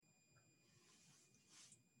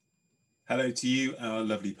Hello to you, our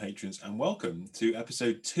lovely patrons, and welcome to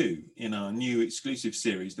episode 2 in our new exclusive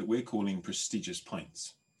series that we're calling Prestigious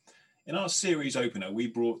Pints. In our series opener, we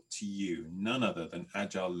brought to you none other than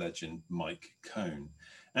Agile legend Mike Cohn.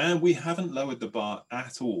 And we haven't lowered the bar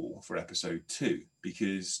at all for episode 2,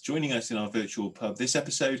 because joining us in our virtual pub this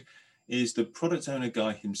episode is the product owner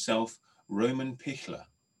guy himself, Roman Pichler.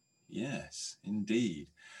 Yes, indeed.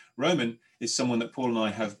 Roman is someone that Paul and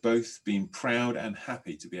I have both been proud and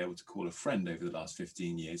happy to be able to call a friend over the last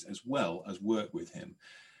 15 years, as well as work with him.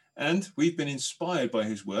 And we've been inspired by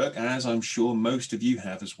his work, as I'm sure most of you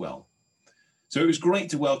have as well. So it was great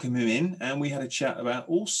to welcome him in, and we had a chat about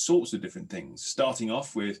all sorts of different things, starting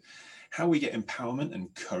off with how we get empowerment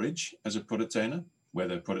and courage as a product owner,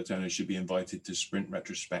 whether product owners should be invited to sprint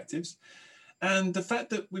retrospectives, and the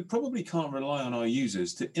fact that we probably can't rely on our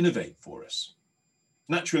users to innovate for us.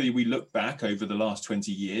 Naturally, we look back over the last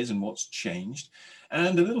 20 years and what's changed,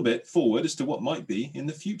 and a little bit forward as to what might be in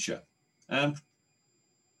the future. And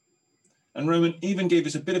Roman even gave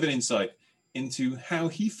us a bit of an insight into how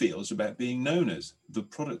he feels about being known as the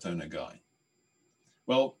product owner guy.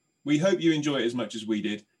 Well, we hope you enjoy it as much as we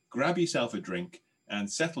did. Grab yourself a drink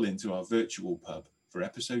and settle into our virtual pub for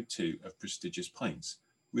episode 2 of Prestigious Pints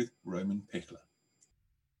with Roman Pichler.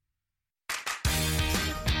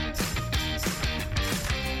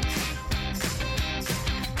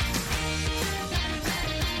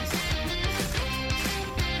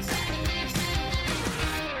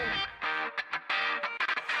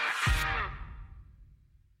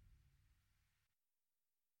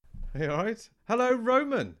 Hey, all right. Hello,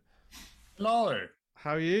 Roman. Hello.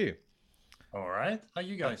 How are you? All right. How are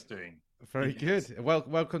you guys doing? Very good.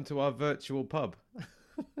 Welcome to our virtual pub.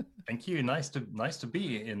 Thank you. Nice to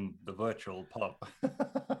be in the virtual pub.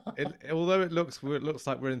 Although it looks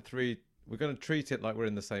like we're in three, we're going to treat it like we're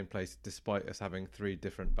in the same place, despite us having 3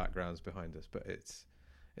 different backgrounds behind us. But it's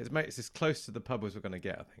as close to the pub as we're going to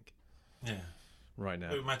get, I think. Yeah. Right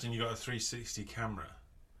now. So imagine you got a 360 camera,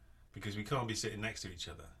 because we can't be sitting next to each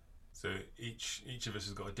other. So each of us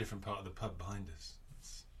has got a different part of the pub behind us.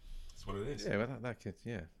 That's what it is. Yeah, well, that could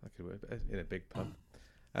work in a big pub.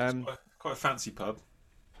 It's quite a fancy pub.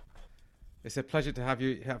 It's a pleasure to have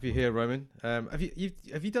you here, Roman. Have you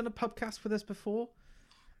done a pubcast with us before?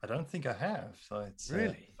 I don't think I have. So it's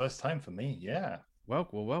really first time for me. Yeah.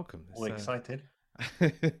 Welcome. All excited.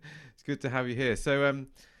 It's good to have you here. So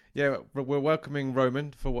we're welcoming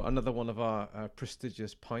Roman for another one of our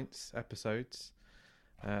Prestigious Pints episodes.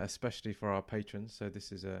 Especially for our patrons. So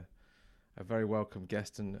this is a very welcome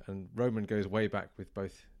guest, and Roman goes way back with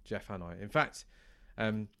both Jeff and I. In fact,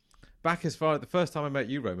 back as far as the first time I met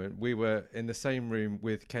you, Roman, we were in the same room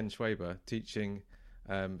with Ken Schwaber teaching,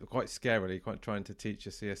 quite scarily, trying to teach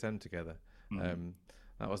a CSM together. Mm-hmm.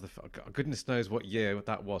 That was goodness knows what year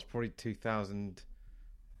that was, probably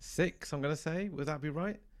 2006, I'm going to say. Would that be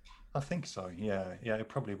right? I think so. Yeah, it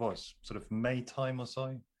probably was sort of May time or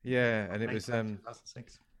so. Yeah, and it was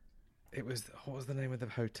 2006. It was, what was the name of the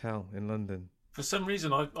hotel in London? For some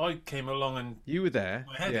reason, I came along and you were there.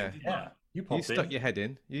 Yeah. You stuck your head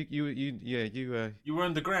in. You were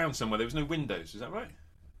underground somewhere. There was no windows. Is that right?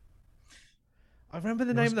 I remember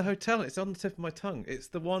the name of the hotel. It's on the tip of my tongue. It's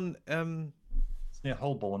the one. It's near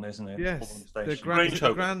Holborn, isn't it? Yes, the Grange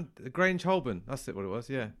Holborn. That's it. What it was.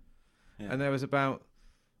 Yeah. And there was about.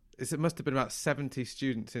 It must have been about 70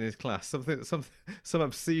 students in his class, some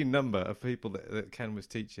obscene number of people that Ken was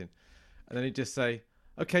teaching, and then he'd just say,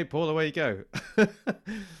 "Okay, Paul, away you go,"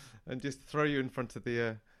 and just throw you in front of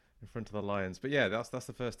the lions. But yeah, that's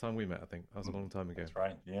the first time we met. I think that was a long time ago. That's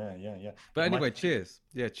right. Yeah. But anyway, cheers.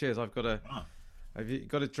 Yeah, cheers. Have you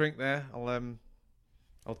got a drink there?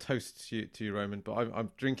 I'll toast to you, Roman. But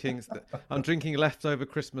I'm drinking leftover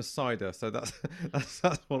Christmas cider, so that's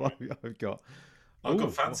what I've got. I've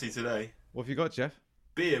got fancy today. What have you got, Jeff?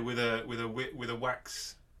 Beer with a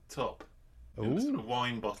wax top. It's a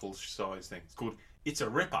wine bottle size thing. It's called It's a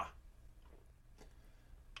Ripper.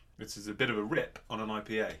 This is a bit of a rip on an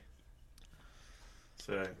IPA.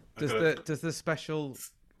 So does the special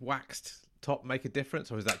waxed top make a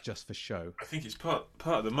difference, or is that just for show? I think it's part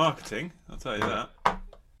of the marketing. I'll tell you that. I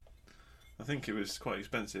think it was quite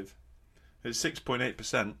expensive. It's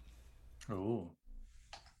 6.8%. Oh.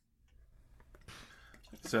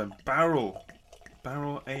 It's a barrel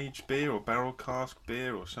aged beer or barrel cask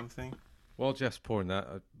beer or something. While Jeff's pouring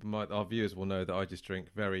that, our viewers will know that I just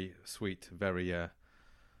drink very sweet, very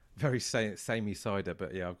samey cider.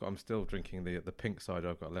 But yeah, I'm still drinking the pink cider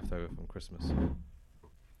I've got left over from Christmas.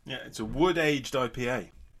 Yeah, it's a wood aged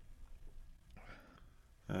IPA.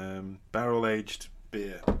 Barrel aged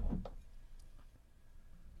beer.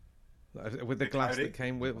 With the glass cloudy. that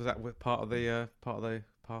came with, was that with part of the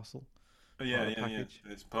parcel? Oh, yeah, Part of the yeah. package?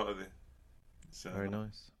 It's part of the. It's, Very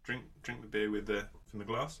nice. Drink the beer with from the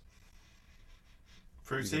glass. You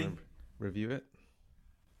Fruity. gonna review it?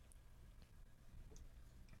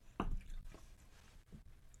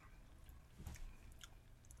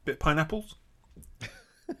 Bit of pineapples.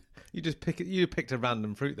 You just pick it. You picked a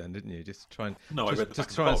random fruit then, didn't you? Just try and No, I read the just back of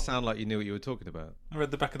the try and bottle. sound like you knew what you were talking about. I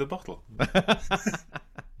read the back of the bottle.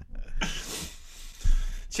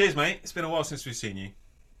 Cheers, mate. It's been a while since we've seen you.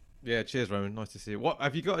 Yeah, cheers, Roman. Nice to see you. What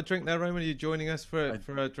have you got a drink there, Roman? Are you joining us for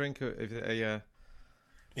a drink? Or is it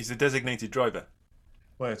He's the designated driver.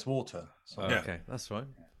 Well, it's water. So. Yeah. Okay, that's fine.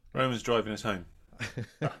 Roman's driving us home.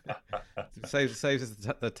 saves us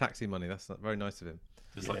the taxi money. That's very nice of him.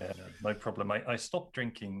 Just like, Yeah, no problem. I stopped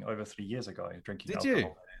drinking over 3 years ago. Drinking Did alcohol. you?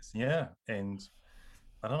 That is. Yeah, and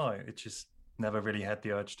I don't know. It just never really had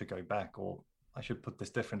the urge to go back. Or I should put this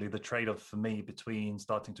differently: the trade-off for me between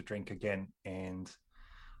starting to drink again and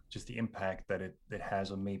just the impact that it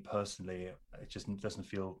has on me personally, it just doesn't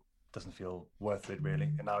feel worth it really.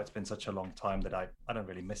 And now it's been such a long time that I don't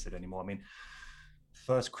really miss it anymore. I mean,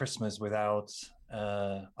 first Christmas without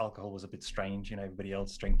alcohol was a bit strange, everybody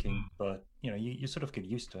else drinking, but you sort of get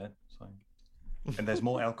used to it. So, and there's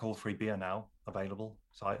more alcohol-free beer now available,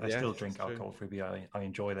 so I Yeah, still drink that's true. alcohol-free beer. I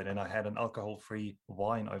enjoy that, and I had an alcohol-free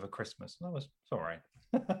wine over Christmas. It's all right.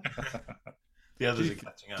 the others are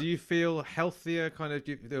catching up. Do you feel healthier? Kind of,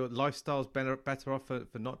 the lifestyle's better off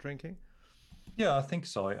for not drinking? Yeah, I think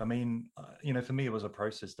so. I mean, for me, it was a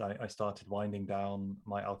process. I started winding down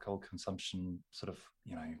my alcohol consumption sort of,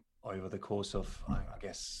 over the course of, I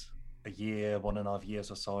guess, a year, 1.5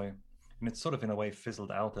 years or so. And it's sort of in a way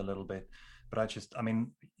fizzled out a little bit. But I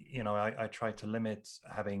try to limit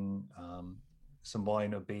having some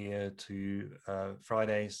wine or beer to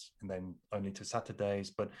Fridays and then only to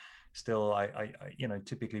Saturdays. But still, I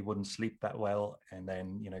typically wouldn't sleep that well, and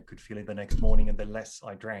then could feel it the next morning. And the less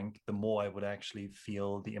I drank, the more I would actually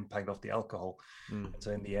feel the impact of the alcohol.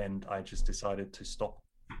 So in the end, I just decided to stop.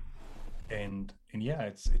 And yeah,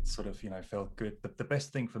 it's sort of felt good. But the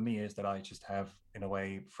best thing for me is that I just have, in a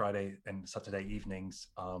way, Friday and Saturday evenings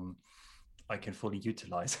I can fully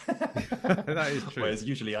utilize. That is true. Whereas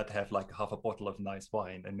usually I'd have like half a bottle of nice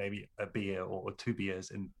wine and maybe a beer or 2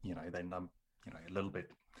 beers, and then I'm a little bit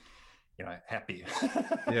happy.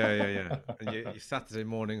 Yeah. And your Saturday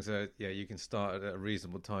mornings are you can start at a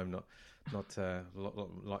reasonable time, not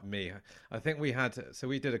like me. I think we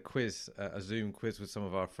did a quiz, a Zoom quiz with some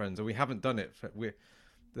of our friends, and we haven't done it.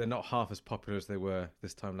 They're not half as popular as they were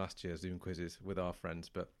this time last year. Zoom quizzes with our friends,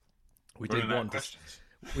 but we did want to.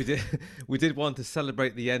 We did want to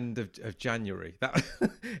celebrate the end of January.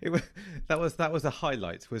 That was the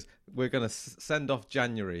highlight. Was we're going to send off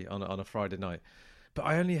January on a Friday night. But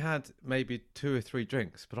I only had maybe 2 or 3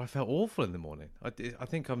 drinks, but I felt awful in the morning. I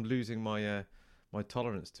think I'm losing my my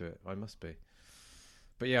tolerance to it. I must be.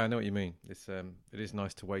 But yeah, I know what you mean. It is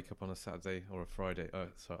nice to wake up on a Saturday or a Friday, a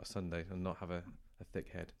Sunday, and not have a thick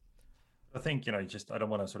head. I think I don't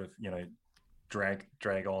want to sort of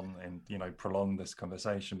drag on and prolong this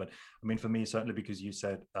conversation, but I mean, for me, certainly, because you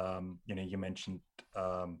said you mentioned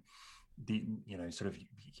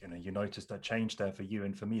you noticed that change there for you,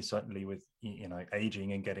 and for me, certainly with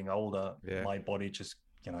aging and getting older, my body just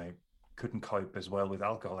couldn't cope as well with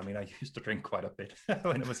alcohol. I mean, I used to drink quite a bit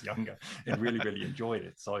when I was younger and really enjoyed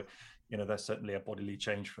it. So that's certainly a bodily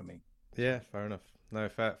change for me. Yeah, fair enough. No,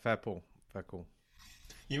 fair call.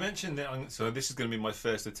 You mentioned that, so this is going to be my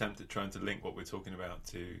first attempt at trying to link what we're talking about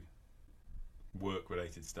to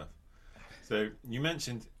work-related stuff. So you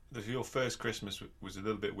mentioned that your first Christmas was a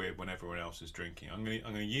little bit weird when everyone else was drinking. I'm going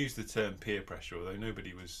to use the term peer pressure, although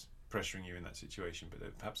nobody was pressuring you in that situation,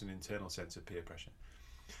 but perhaps an internal sense of peer pressure.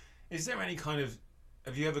 Is there any kind of,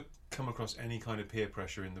 have you ever come across any kind of peer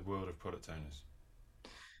pressure in the world of product owners?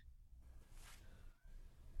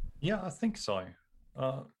 Yeah, I think so.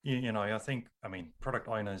 I think, product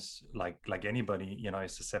owners, like anybody,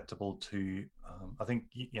 is susceptible to, I think,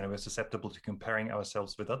 we're susceptible to comparing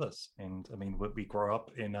ourselves with others. And I mean, we grow up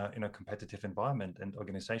in a competitive environment, and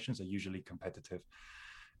organizations are usually competitive,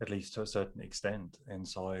 at least to a certain extent. And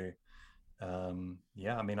so,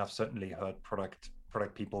 I've certainly heard product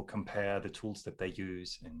people compare the tools that they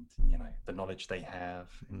use and, the knowledge they have,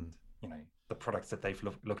 and, the products that they've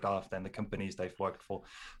looked after and the companies they've worked for.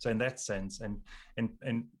 So in that sense, and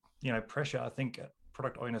pressure, I think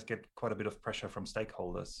product owners get quite a bit of pressure from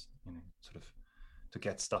stakeholders, sort of to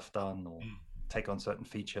get stuff done or take on certain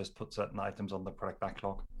features, put certain items on the product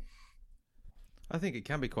backlog. I think it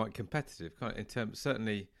can be quite competitive, in terms,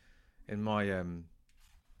 certainly in my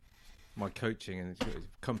my coaching and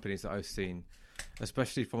companies that I've seen,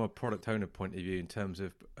 especially from a product owner point of view, in terms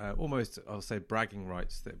of almost, I'll say, bragging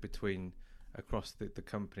rights that between across the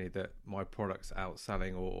company, that my product's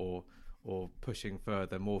outselling or pushing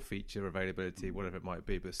further, more feature availability, whatever it might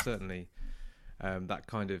be. But certainly that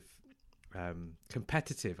kind of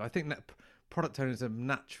competitive. I think that product owners are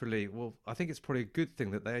naturally, well, I think it's probably a good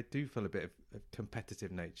thing that they do feel a bit of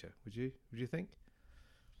competitive nature. Would you think?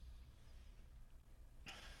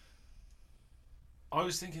 I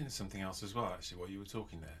was thinking of something else as well, actually, while you were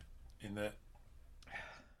talking there, in that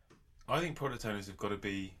I think product owners have got to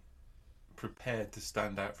be prepared to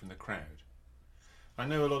stand out from the crowd. I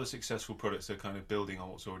know a lot of successful products are kind of building on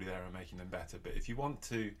what's already there and making them better, but if you want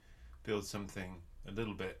to build something a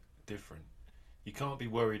little bit different, you can't be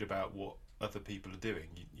worried about what other people are doing.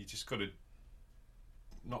 You just got to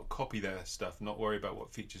not copy their stuff, not worry about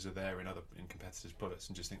what features are there in competitors' products,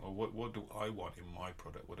 and just think, well, what do I want in my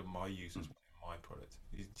product? What do my users want in my product?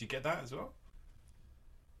 Do you get that as well?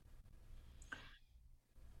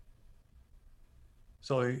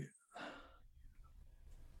 So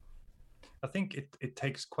I think it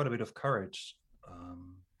takes quite a bit of courage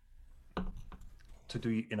to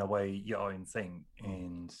do, in a way, your own thing,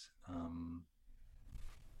 and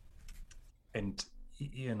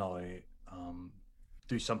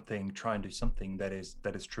try and do something that is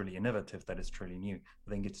truly innovative, that is truly new. I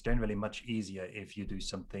think it's generally much easier if you do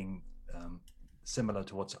something similar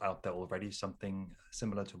to what's out there already, something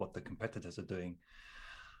similar to what the competitors are doing.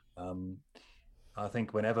 I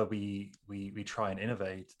think whenever we try and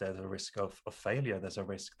innovate, there's a risk of failure. There's a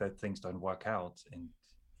risk that things don't work out, and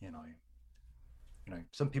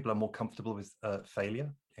some people are more comfortable with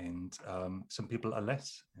failure, and some people are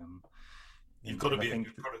less. You've got to be a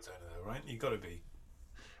good product owner, though, right? You've got to be.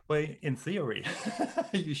 Well, in theory,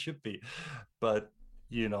 you should be, but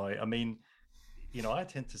I mean, I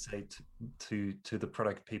tend to say to the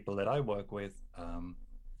product people that I work with,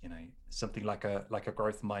 something like a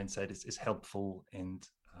growth mindset is helpful, and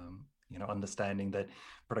understanding that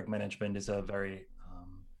product management is a very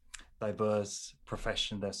diverse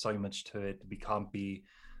profession. There's so much to it. We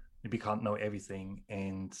can't know everything,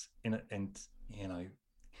 and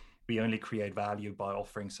we only create value by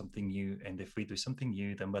offering something new. And if we do something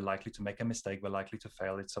new, then we're likely to make a mistake. We're likely to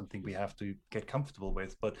fail. It's something we have to get comfortable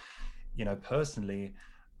with. But personally,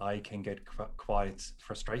 I can get quite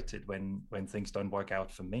frustrated when things don't work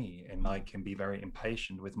out for me, and I can be very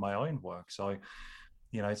impatient with my own work. So,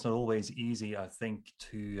 it's not always easy, I think,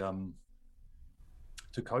 to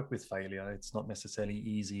cope with failure. It's not necessarily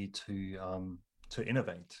easy to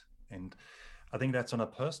innovate, and I think that's on a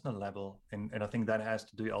personal level, and I think that has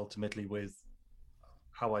to do ultimately with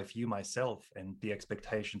how I view myself and the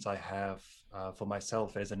expectations I have for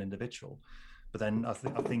myself as an individual. But then I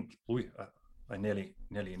think I nearly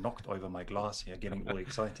knocked over my glass here, getting all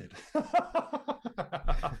excited.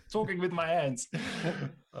 Talking with my hands.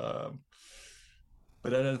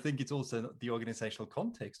 But I think it's also the organizational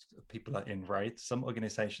context people are in, right? Some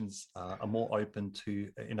organizations are more open to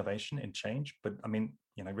innovation and change. But I mean,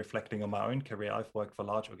 reflecting on my own career, I've worked for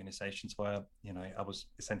large organizations where, I was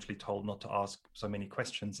essentially told not to ask so many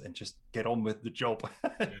questions and just get on with the job.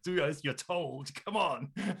 Do as you're told. Come on.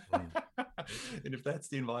 And if that's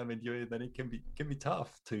the environment you're in, then it can be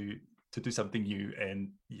tough to do something new and,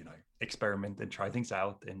 experiment and try things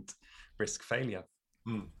out and risk failure.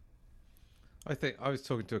 I think I was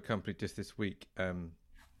talking to a company just this week, and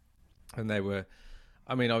they were,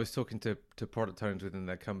 I was talking to product owners within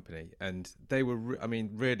their company, and they were,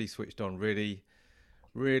 really switched on, really,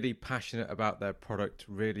 really passionate about their product,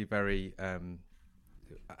 really very, and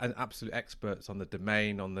absolute experts on the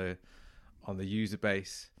domain, on the user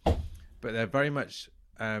base, but they're very much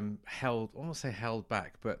held, I won't say held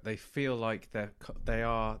back, but they feel like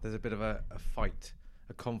there's a bit of a fight,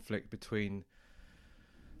 a conflict between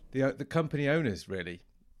the company owners, really.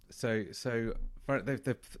 So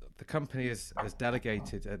the company has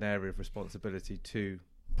delegated an area of responsibility to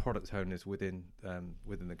product owners within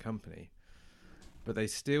the company, but they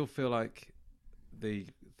still feel like the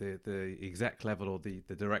exec level, or the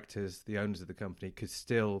directors, the owners of the company, could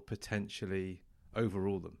still potentially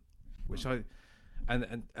overrule them, which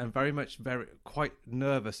and very much quite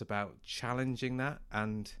nervous about challenging that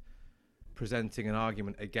and presenting an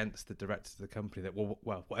argument against the directors of the company that,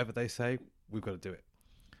 well, whatever they say, we've got to do it.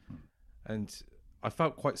 And I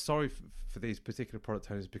felt quite sorry for these particular product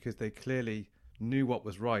owners, because they clearly knew what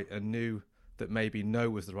was right and knew that maybe no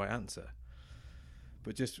was the right answer,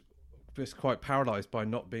 but just quite paralyzed by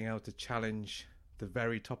not being able to challenge the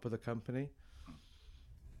very top of the company.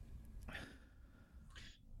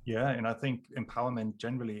 Yeah, and I think empowerment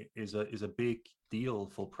generally is a big deal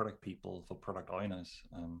for product people, for product owners.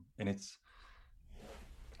 And it's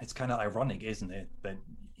kind of ironic, isn't it, that,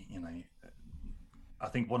 I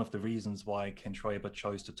think one of the reasons why Ken Schreiber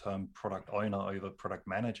chose the term product owner over product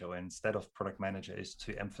manager instead of product manager is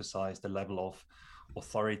to emphasize the level of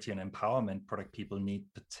authority and empowerment product people need,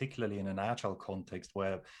 particularly in an agile context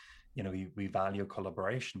where, we value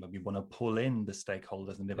collaboration, but we want to pull in the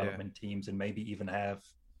stakeholders and development teams, and maybe even have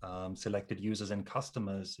selected users and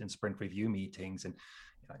customers in sprint review meetings, and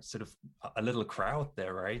sort of a little crowd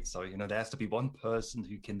there, right? So there has to be one person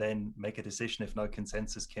who can then make a decision if no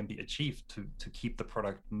consensus can be achieved to keep the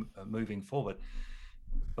product moving forward.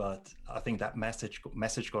 But I think that message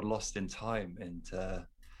got lost in time,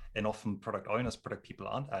 and often product owners, product people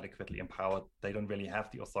aren't adequately empowered. They don't really have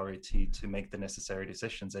the authority to make the necessary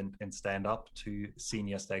decisions and stand up to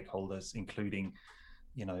senior stakeholders, including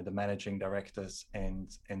the managing directors, and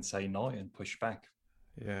say no and push back.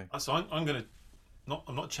 Yeah. So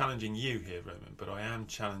I'm not challenging you here, Roman, but I am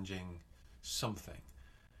challenging something,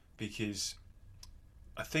 because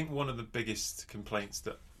I think one of the biggest complaints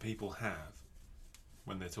that people have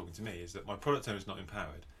when they're talking to me is that my product owner is not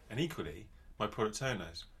empowered, and equally the product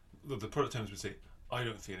owners would say, I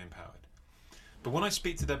don't feel empowered. But when I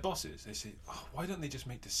speak to their bosses, they say, why don't they just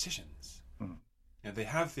make decisions? They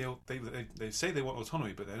have they say they want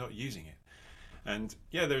autonomy, but they're not using it. And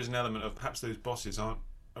there is an element of perhaps those bosses aren't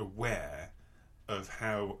aware of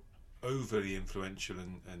how overly influential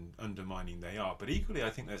and undermining they are. But equally,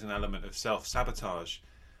 I think there's an element of self-sabotage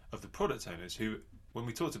of the product owners who, when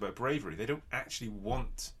we talked about bravery, they don't actually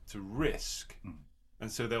want to risk.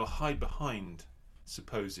 And so they'll hide behind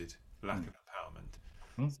supposed lack of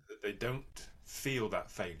empowerment, so that they don't feel that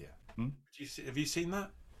failure. Have you seen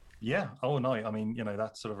that? Yeah. Oh, no. I mean,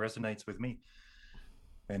 that sort of resonates with me.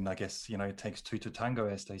 And I guess, it takes two to tango,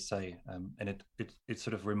 as they say. And it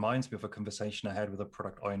sort of reminds me of a conversation I had with a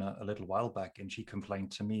product owner a little while back. And she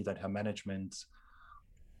complained to me that her management,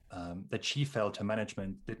 that she felt her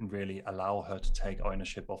management didn't really allow her to take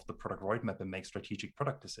ownership of the product roadmap and make strategic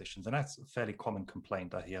product decisions. And that's a fairly common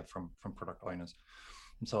complaint I hear from product owners.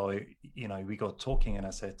 And so, we got talking, and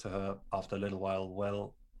I said to her after a little while,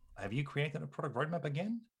 well, have you created a product roadmap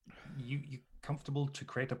again? You comfortable to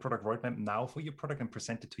create a product roadmap now for your product and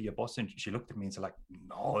present it to your boss? And she looked at me and said, like,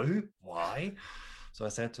 no, why? So I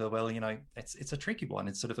said to her, well, it's a tricky one.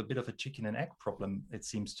 It's sort of a bit of a chicken and egg problem, it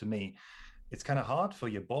seems to me. It's kind of hard for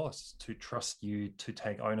your boss to trust you to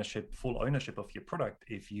take full ownership of your product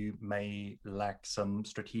if you may lack some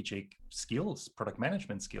strategic skills, product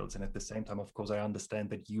management skills. And at the same time, of course, I understand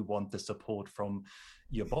that you want the support from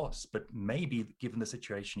your boss, but maybe given the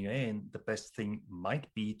situation you're in, the best thing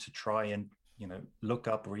might be to try and,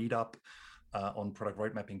 read up on product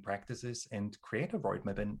road mapping practices and create a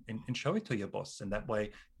roadmap and show it to your boss. And that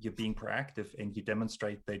way you're being proactive and you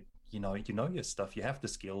demonstrate that you know your stuff, you have the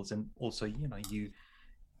skills, and also you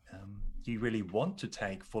really want to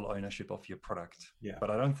take full ownership of your product.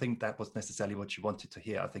 But I don't think that was necessarily what she wanted to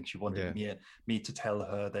hear. I think she wanted me to tell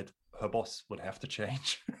her that her boss would have to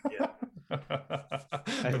change.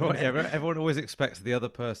 Everyone always expects the other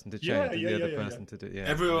person to change, the other person to do.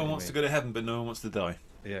 Everyone wants to go to heaven, but no one wants to die.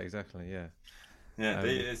 Exactly.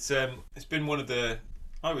 It's been one of the,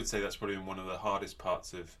 I would say that's probably been one of the hardest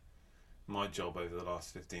parts of my job over the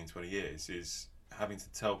last 15-20 years, is having to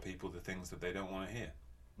tell people the things that they don't want to hear.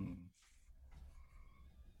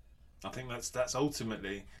 I think that's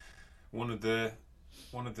ultimately one of the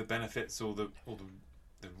benefits, or the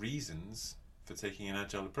reasons for taking an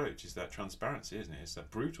agile approach, is that transparency, isn't it? It's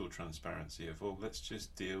that brutal transparency of, let's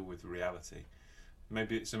just deal with reality.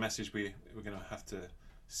 Maybe it's a message we're going to have to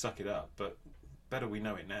suck it up, but better we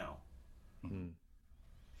know it now.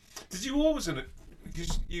 Did you always,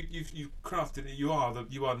 because you've crafted it, you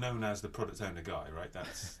are known as the product owner guy, right?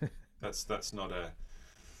 That's not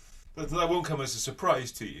that won't come as a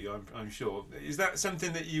surprise to you, I'm sure. Is that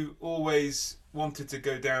something that you always wanted to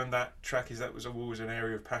go down that track? Was always an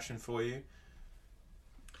area of passion for you?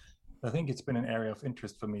 I think it's been an area of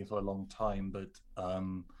interest for me for a long time, but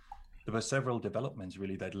there were several developments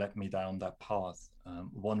really that led me down that path.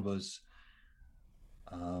 One was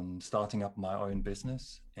starting up my own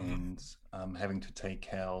business and having to take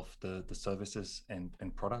care of the services and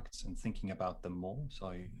products and thinking about them more.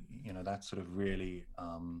 So, that sort of really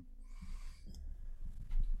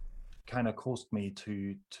kind of caused me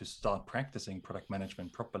to start practicing product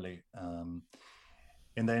management properly.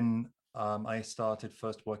 And then I started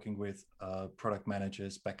first working with product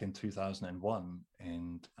managers back in 2001,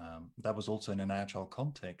 and that was also in an agile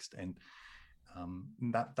context. And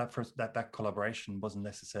that collaboration wasn't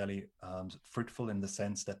necessarily fruitful in the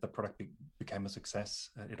sense that the product became a success.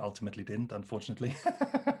 It ultimately didn't, unfortunately.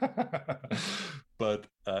 But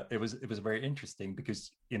it was very interesting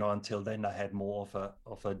because, you know, until then I had more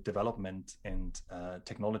of a development and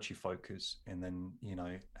technology focus, and then, you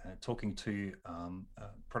know, talking to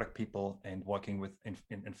product people and working with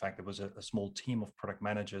in fact it was a small team of product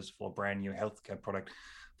managers for a brand new healthcare product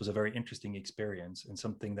was a very interesting experience and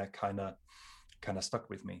something that kind of stuck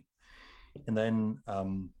with me. And then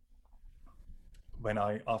when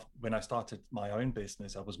I started my own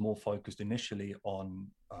business, I was more focused initially on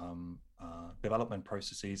development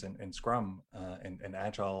processes and Scrum and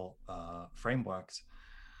Agile frameworks.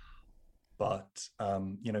 But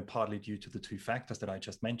you know, partly due to the two factors that I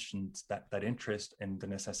just mentioned, that interest and the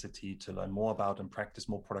necessity to learn more about and practice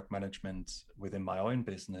more product management within my own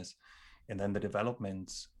business, and then the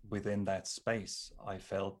development within that space, I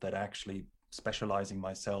felt that actually specializing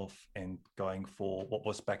myself and going for what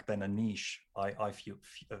was back then a niche, I viewed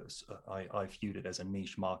it as a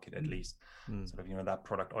niche market, at least. Sort of, you know, that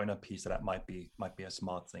product owner piece, that might be a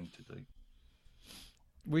smart thing to do.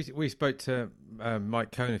 We spoke to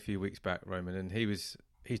Mike Cohn a few weeks back, Roman, and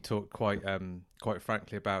he talked quite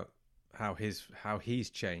frankly about how he's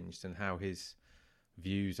changed and how his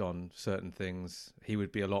views on certain things. He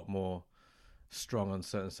would be a lot more strong on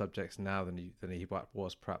certain subjects now than he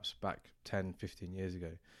was perhaps back 10, 15 years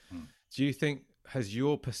ago. Do you think, has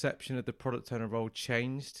your perception of the product owner role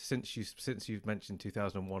changed since you've mentioned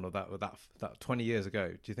 2001 or that 20 years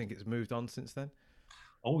ago? Do you think it's moved on since then?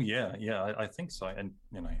 Oh yeah, I think so. And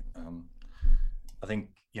you know, I think,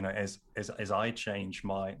 you know, as I change,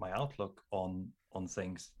 my outlook on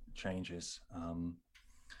things changes.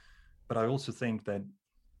 But I also think that,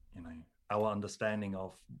 you know, our understanding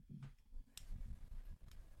of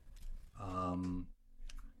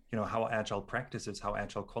you know, how agile practices, how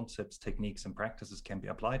agile concepts, techniques, and practices can be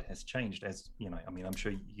applied has changed. As you know, I mean, I'm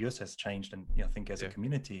sure yours has changed, and you know, I think as a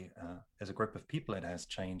community, as a group of people, it has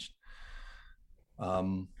changed.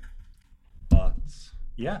 But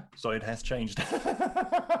yeah, so it has changed. Yeah,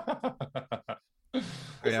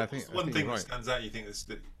 I think one thing that stands out. You think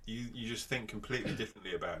that you just think completely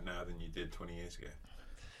differently about now than you did 20 years ago.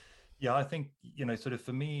 Yeah, I think, you know, sort of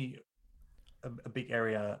for me, a big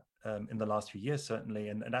area in the last few years, certainly,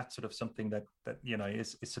 and that's sort of something that you know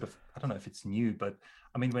is sort of, I don't know if it's new, but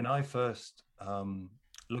I mean, when I first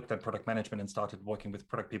looked at product management and started working with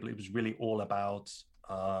product people, it was really all about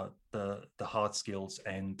the hard skills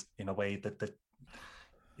and, in a way, that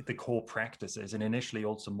the core practices, and initially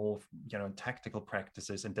also more, you know, tactical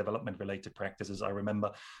practices and development related practices. I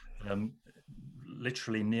remember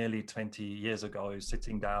literally nearly 20 years ago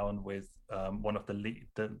sitting down with one of the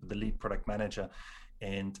lead product manager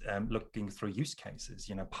and looking through use cases,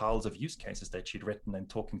 you know, piles of use cases that she'd written, and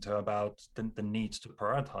talking to her about the need to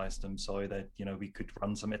prioritize them so that, you know, we could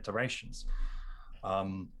run some iterations.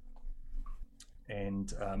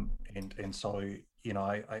 And so, you know,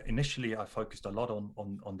 I initially focused a lot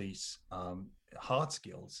on these hard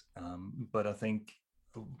skills, but I think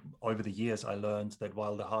over the years I learned that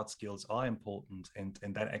while the hard skills are important and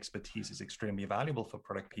that expertise is extremely valuable for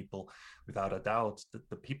product people, without a doubt,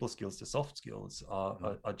 the people skills, the soft skills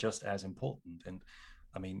are just as important. And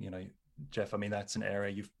I mean, you know, Jeff, I mean, that's an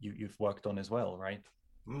area you've worked on as well, right?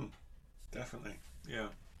 Definitely, yeah.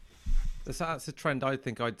 That's a trend I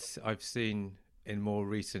think I've seen in more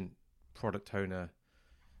recent product owner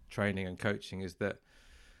training and coaching, is that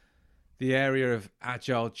the area of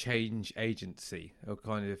agile change agency, or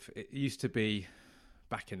kind of, it used to be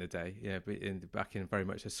back in the day, back in very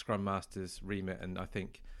much a Scrum Master's remit. And I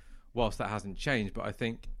think whilst that hasn't changed, but I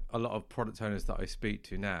think a lot of product owners that I speak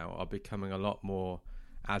to now are becoming a lot more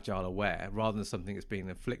agile aware, rather than something that's being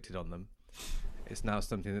inflicted on them. It's now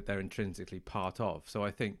something that they're intrinsically part of. So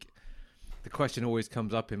I think the question always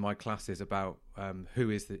comes up in my classes about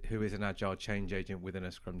who is an agile change agent within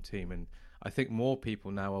a Scrum team, and I think more people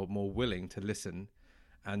now are more willing to listen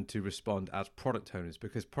and to respond as product owners,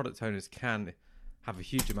 because product owners can have a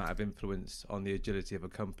huge amount of influence on the agility of a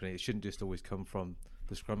company. It shouldn't just always come from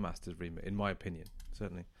the Scrum Master's remit, in my opinion,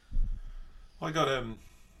 certainly. I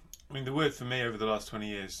mean, the word for me over the last 20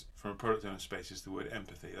 years from a product owner space is the word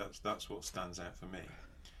empathy. That's what stands out for me.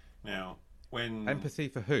 Now, when empathy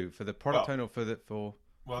for who? For the product owner, or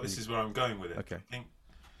Well, this is where I'm going with it. Okay. I think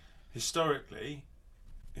historically,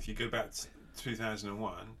 if you go back to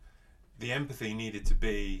 2001, the empathy needed to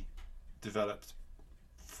be developed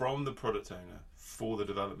from the product owner for the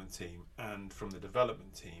development team, and from the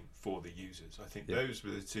development team for the users. I think those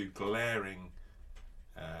were the two glaring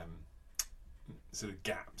sort of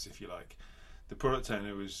gaps, if you like. the product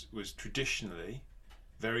owner was traditionally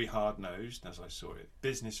very hard-nosed, as I saw it,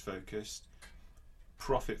 business-focused,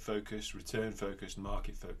 profit-focused, return-focused,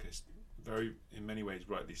 market-focused, very, in many ways,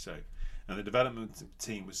 rightly so. And the development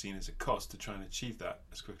team was seen as a cost to try and achieve that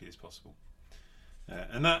as quickly as possible.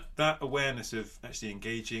 And that awareness of actually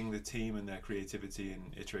engaging the team and their creativity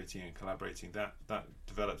and iterating and collaborating, that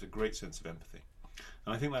developed a great sense of empathy.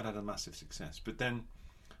 And I think that had a massive success. But then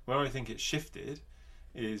where I think it shifted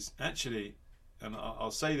is actually, and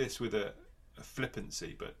I'll say this with a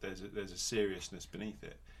flippancy, but there's a seriousness beneath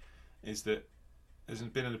it, is that there's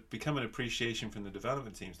become an appreciation from the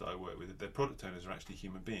development teams that I work with that their product owners are actually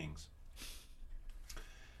human beings.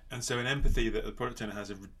 And so an empathy that the product owner has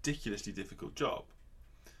a ridiculously difficult job.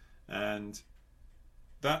 And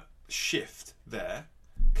that shift there,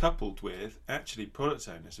 coupled with actually product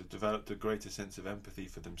owners have developed a greater sense of empathy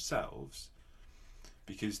for themselves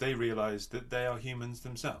because they realise that they are humans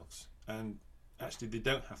themselves. And actually they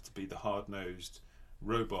don't have to be the hard-nosed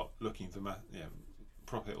robot looking for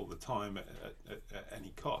profit all the time at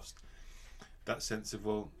any cost. That sense of,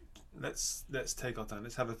 well, let's take our time,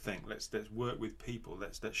 let's have a think, let's work with people,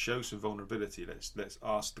 let's show some vulnerability, let's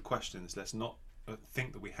ask the questions, let's not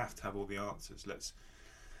think that we have to have all the answers, let's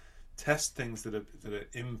test things that are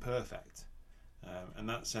imperfect. And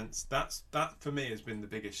that sense, that for me has been the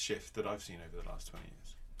biggest shift that I've seen over the last 20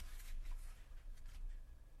 years.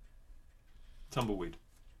 Tumbleweed.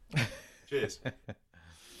 Cheers.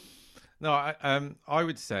 No, I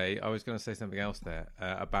would say, I was going to say something else there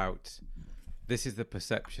about this is the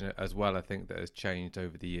perception as well, I think, that has changed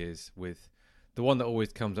over the years. With the one that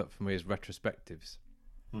always comes up for me is retrospectives.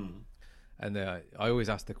 And I always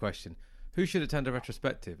ask the question, who should attend a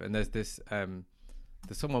retrospective? And there's this,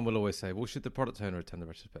 someone will always say, well, should the product owner attend the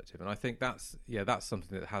retrospective? And I think that's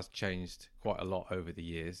something that has changed quite a lot over the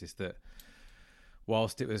years, is that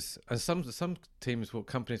whilst it was, and some teams,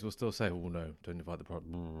 companies will still say, oh no, don't invite the product,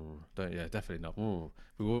 definitely not.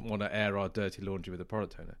 We wouldn't want to air our dirty laundry with the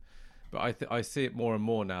product owner. But I see it more and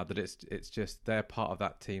more now that it's just they're part of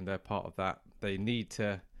that team, they're part of that. They need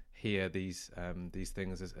to hear these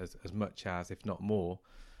things as much as, if not more,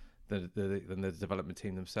 than the development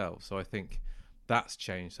team themselves. So I think that's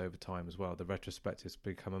changed over time as well. The retrospectives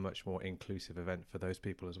become a much more inclusive event for those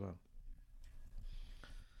people as well.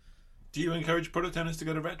 Do you encourage product owners to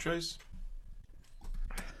go to retros?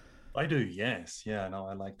 I do, yes. Yeah, no,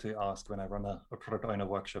 I like to ask when I run a product owner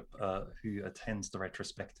workshop who attends the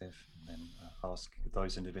retrospective, and then ask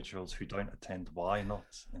those individuals who don't attend why not.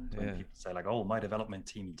 And when people say like, oh, my development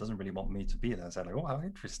team doesn't really want me to be there, I say like, oh, how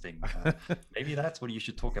interesting. Maybe that's what you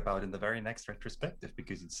should talk about in the very next retrospective,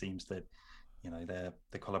 because it seems that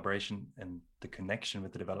the collaboration and the connection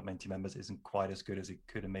with the development team members isn't quite as good as it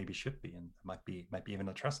could and maybe should be, and might be even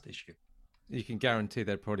a trust issue. You can guarantee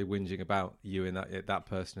they're probably whinging about you in that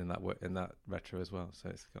person in that retro as well. So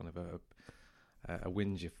it's kind of a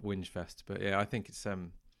whinge fest. But yeah, I think it's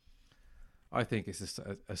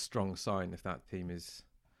a strong sign if that team is,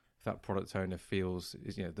 if that product owner feels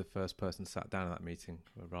is the first person sat down at that meeting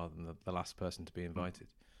rather than the last person to be invited.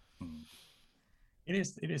 Mm-hmm. It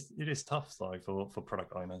is tough though for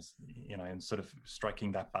product owners, and sort of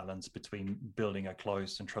striking that balance between building a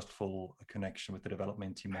close and trustful connection with the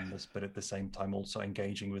development team members, but at the same time also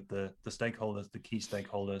engaging with the stakeholders, the key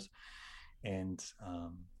stakeholders, and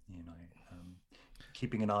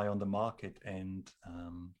keeping an eye on the market and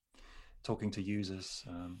talking to users,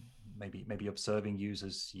 maybe observing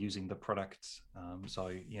users using the product.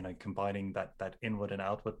 So combining that inward and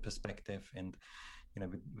outward perspective, and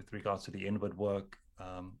with regards to the inward work,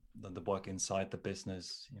 the work inside the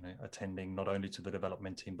business, attending not only to the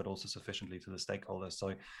development team but also sufficiently to the stakeholders.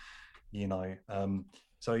 So,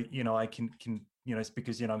 I can it's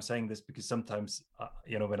because I'm saying this because sometimes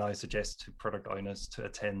when I suggest to product owners to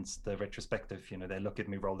attend the retrospective, they look at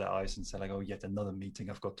me, roll their eyes, and say like, "Oh, yet another meeting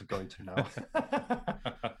I've got to go to now."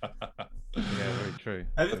 Yeah, very true.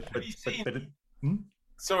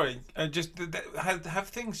 Sorry, have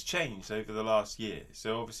things changed over the last year?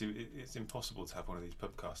 So obviously it's impossible to have one of these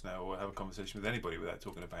podcasts now or have a conversation with anybody without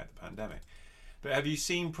talking about the pandemic. But have you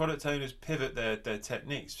seen product owners pivot their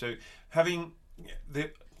techniques? So having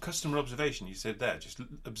the customer observation, you said there, just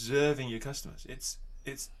observing your customers, it's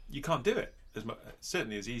you can't do it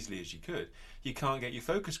certainly as easily as you could. You can't get your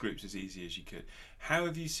focus groups as easy as you could. How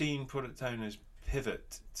have you seen product owners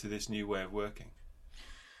pivot to this new way of working?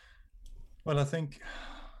 Well, I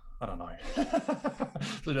don't know.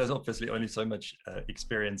 So there's obviously only so much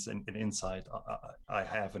experience and insight I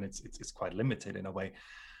have, and it's quite limited in a way.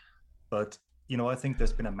 But I think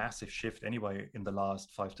there's been a massive shift anyway in the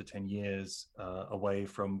last 5 to 10 years away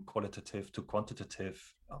from qualitative to quantitative,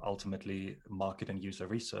 ultimately market and user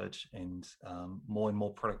research, and more and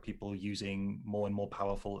more product people using more and more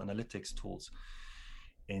powerful analytics tools.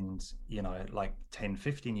 And, like 10,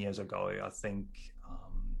 15 years ago, I think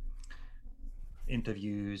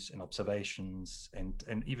interviews and observations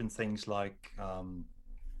and even things like,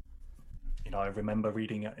 I remember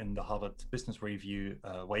reading in the Harvard Business Review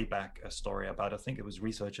way back a story about, I think it was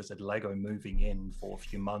researchers at Lego moving in for a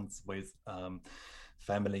few months with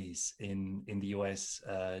families in the US,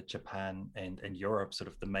 Japan, and Europe, sort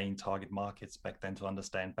of the main target markets back then, to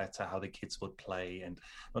understand better how the kids would play, and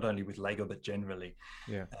not only with Lego, but generally.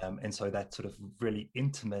 Yeah. And so that sort of really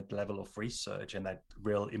intimate level of research and that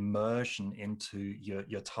real immersion into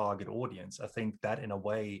your target audience, I think that in a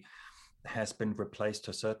way has been replaced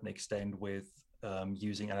to a certain extent with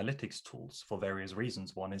using analytics tools for various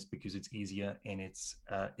reasons. One is because it's easier and it's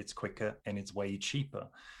quicker and it's way cheaper.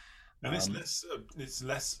 And it's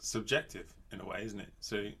less subjective in a way, isn't it?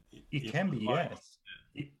 So it can be, yes.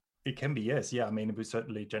 It can be, yes. Yeah, I mean, we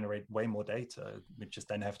certainly generate way more data. We just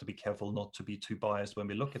then have to be careful not to be too biased when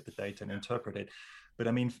we look at the data and interpret it. But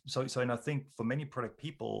I mean, and I think for many product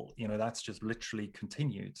people, that's just literally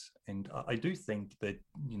continued. And I do think that,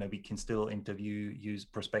 we can still use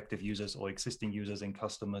prospective users or existing users and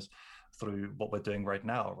customers through what we're doing right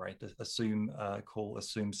now, right? A Zoom call, a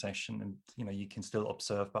Zoom session. And, you can still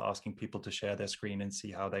observe by asking people to share their screen and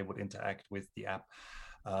see how they would interact with the app.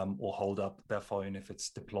 Or hold up their phone if it's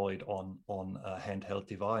deployed on a handheld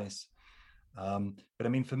device. But I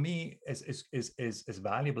mean, for me, as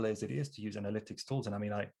valuable as it is to use analytics tools, and I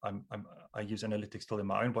mean, I use analytics tools in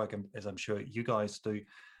my own work, as I'm sure you guys do.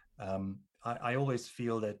 I always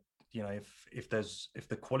feel that if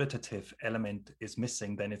the qualitative element is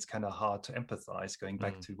missing, then it's kind of hard to empathize. Going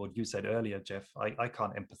back to what you said earlier, Jeff, I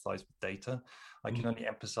can't empathize with data. I can only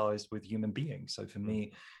empathize with human beings. So for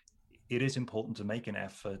me, it is important to make an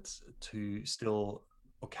effort to still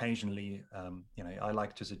occasionally, I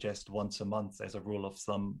like to suggest once a month as a rule of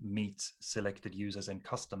thumb, meet selected users and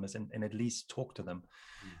customers and at least talk to them.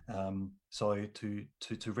 So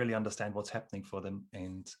to really understand what's happening for them.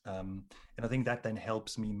 And I think that then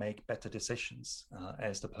helps me make better decisions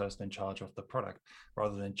as the person in charge of the product,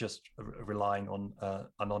 rather than just relying on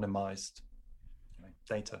anonymized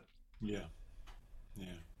data. Yeah.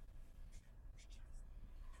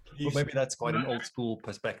 Well, maybe that's quite an old school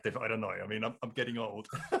perspective. I don't know. I mean, I'm getting old.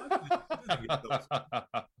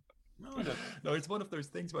 No, it's one of those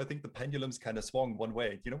things where I think the pendulum's kind of swung one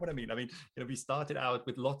way. You know what I mean? I mean, we started out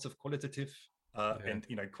with lots of qualitative and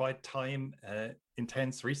quite time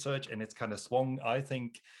intense research, and it's kind of swung, I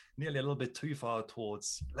think, nearly a little bit too far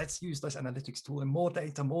towards let's use this analytics tool and more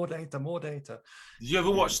data. Did you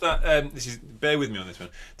ever watch that? Bear with me on this one.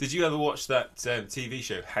 Did you ever watch that TV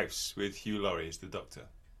show House with Hugh Laurie as the doctor?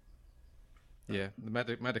 Yeah,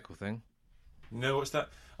 the medical thing. No, what's that?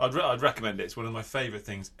 I'd recommend it. It's one of my favourite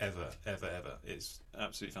things ever. It's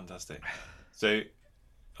absolutely fantastic. So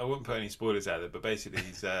I wouldn't put any spoilers out there, but basically,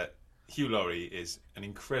 Hugh Laurie is an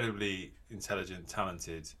incredibly intelligent,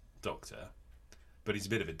 talented doctor, but he's a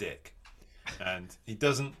bit of a dick, and he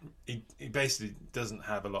basically doesn't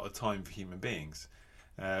have a lot of time for human beings,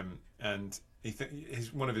 and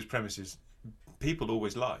one of his premises: people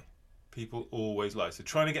always lie. People always lie. So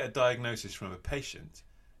trying to get a diagnosis from a patient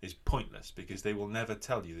is pointless because they will never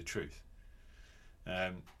tell you the truth.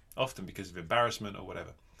 Often because of embarrassment or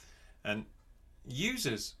whatever. And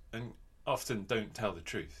users often don't tell the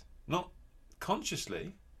truth. Not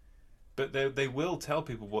consciously, but they will tell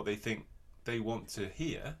people what they think they want to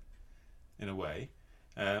hear, in a way,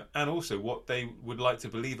 and also what they would like to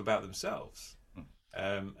believe about themselves.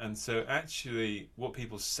 And so actually what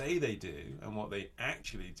people say they do and what they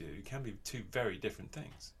actually do can be two very different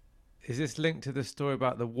things. Is this linked to the story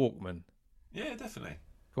about the Walkman? Yeah, definitely.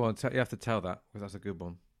 Go on, you have to tell that, because that's a good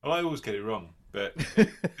one. Well, I always get it wrong, but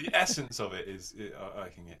the essence of it is I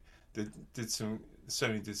can get.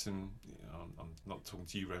 Sony did some. I'm not talking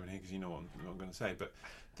to you, Roman, here, because you know what I'm going to say. But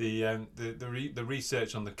the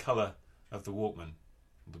research on the colour of the Walkman,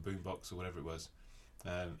 the boombox or whatever it was.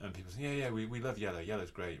 And people say, yeah, we love yellow. Yellow's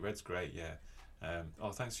great. Red's great. Yeah.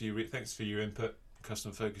 Thanks for your input,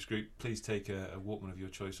 customer focus group. Please take a Walkman of your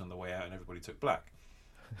choice on the way out, and everybody took black.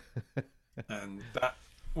 And that,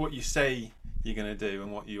 what you say you're going to do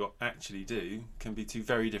and what you actually do, can be two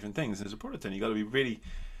very different things. As a product owner, you've got to be really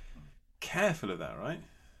careful of that, right?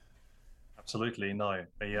 Absolutely, no,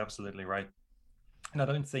 you're absolutely right. And I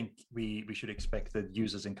don't think we should expect that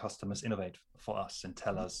users and customers innovate for us and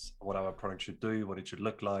tell us what our product should do, what it should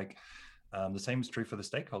look like. The same is true for the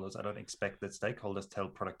stakeholders. I don't expect that stakeholders tell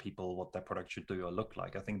product people what their product should do or look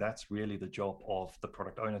like. I think that's really the job of the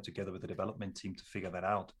product owner together with the development team to figure that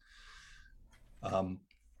out.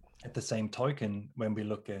 At the same token, when we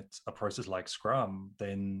look at a process like Scrum,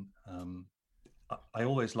 then I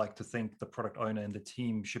always like to think the product owner and the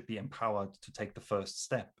team should be empowered to take the first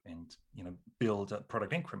step and, build a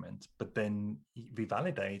product increment. But then we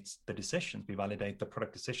validate the decisions, we validate the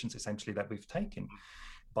product decisions essentially that we've taken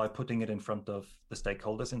by putting it in front of the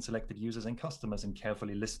stakeholders and selected users and customers and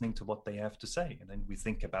carefully listening to what they have to say. And then we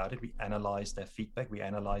think about it, we analyze their feedback, we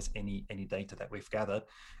analyze any data that we've gathered,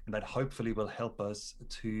 and that hopefully will help us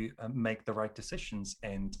to make the right decisions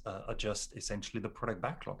and adjust essentially the product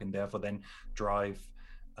backlog, and therefore then drive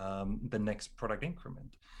the next product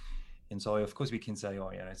increment. And so, of course, we can say,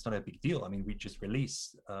 oh, yeah, it's not a big deal. I mean, we just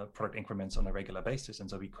release product increments on a regular basis, and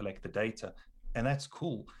so we collect the data, and that's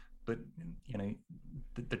cool. But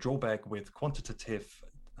the drawback with quantitative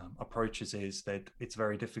approaches is that it's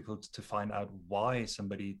very difficult to find out why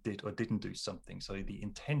somebody did or didn't do something. So the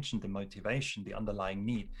intention, the motivation, the underlying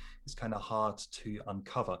need is kind of hard to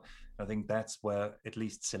uncover. I think that's where at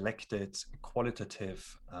least selected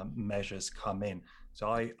qualitative measures come in. So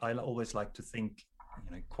I always like to think,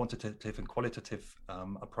 quantitative and qualitative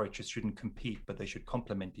approaches shouldn't compete, but they should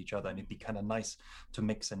complement each other, and it'd be kind of nice to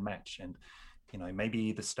mix and match. And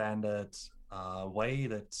maybe the standard way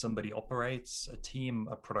that somebody operates a team,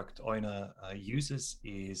 a product owner uses,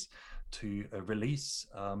 is to release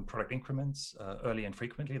product increments early and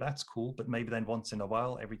frequently. That's cool. But maybe then once in a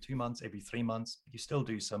while, every 2 months, every 3 months, you still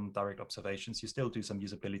do some direct observations, you still do some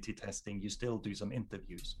usability testing, you still do some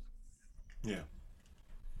interviews. Yeah.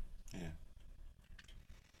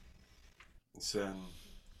 It's and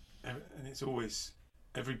it's always,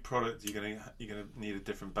 every product you're gonna need a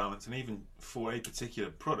different balance, and even for a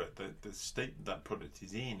particular product, the state that product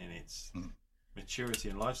is in its maturity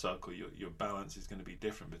and life cycle, your balance is going to be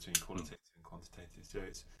different between qualitative and quantitative. So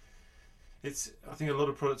it's I think a lot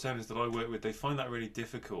of product owners that I work with, they find that really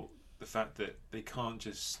difficult. The fact that they can't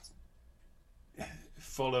just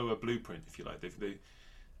follow a blueprint, if you like. They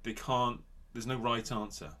can't. There's no right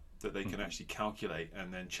answer that they can actually calculate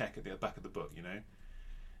and then check at the back of the book,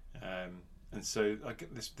 And so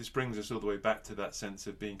this brings us all the way back to that sense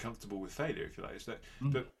of being comfortable with failure, if you like.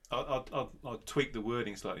 But I'll tweak the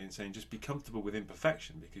wording slightly in saying just be comfortable with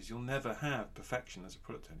imperfection, because you'll never have perfection as a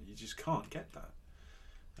product owner. You just can't get that.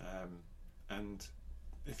 And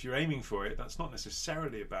if you're aiming for it, that's not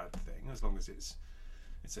necessarily a bad thing, as long as it's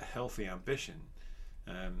a healthy ambition.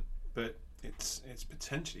 But it's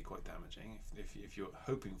potentially quite damaging if you're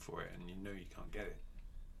hoping for it and you know you can't get it.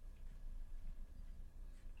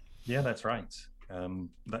 Yeah, that's right.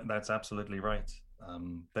 That's absolutely right.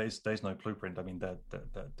 There's no blueprint. I mean,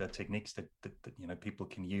 the techniques that people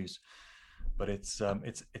can use, but it's I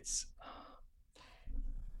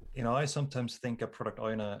sometimes think a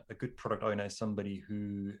good product owner is somebody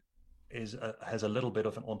who has a little bit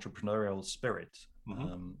of an entrepreneurial spirit,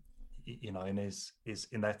 and is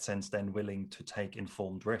in that sense then willing to take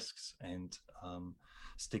informed risks and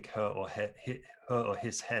stick her or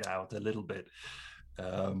his head out a little bit.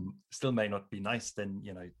 Still may not be nice then,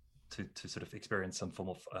 to sort of experience some form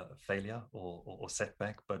of failure or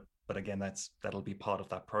setback, but again, that'll be part of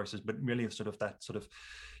that process. But really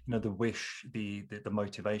the wish, the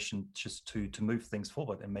motivation just to move things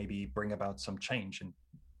forward and maybe bring about some change and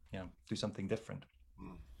do something different.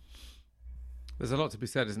 There's a lot to be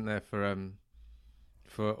said, isn't there, for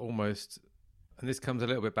almost, and this comes a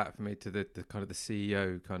little bit back for me to the kind of the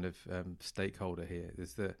CEO kind of stakeholder here.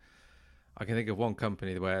 I can think of one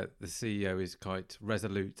company where the CEO is quite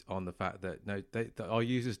resolute on the fact that that our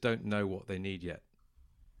users don't know what they need yet.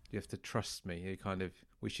 You have to trust me.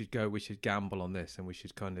 We should gamble on this, and we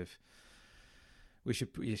should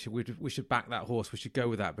back that horse. We should go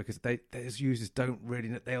with that, because those users don't really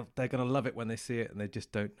know. They're going to love it when they see it, and they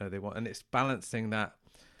just don't know they want. And it's balancing that.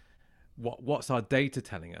 What's our data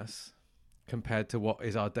telling us compared to what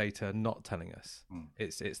is our data not telling us.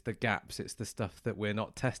 It's the gaps, it's the stuff that we're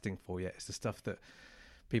not testing for yet, it's the stuff that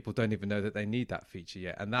people don't even know that they need that feature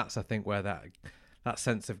yet. And that's, I think, where that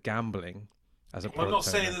sense of gambling as a product I'm not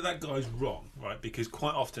saying owner, that guy's wrong, right? Because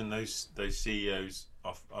quite often those CEOs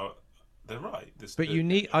are they're right.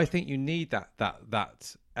 I think you need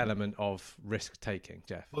that element of risk taking,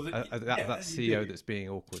 Jeff. Well, that CEO that's being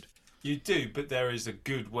awkward. You do, but there is a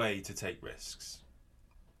good way to take risks.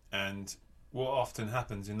 And what often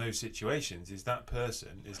happens in those situations is that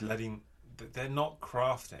person is they're not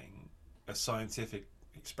crafting a scientific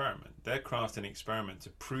experiment. They're crafting an experiment to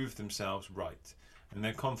prove themselves right. And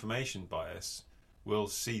their confirmation bias will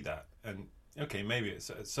see that. And okay, maybe it's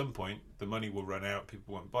at some point the money will run out,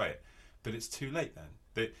 people won't buy it, but it's too late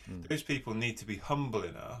then. Those people need to be humble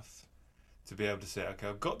enough to be able to say, okay,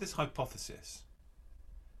 I've got this hypothesis,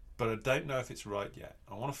 but I don't know if it's right yet.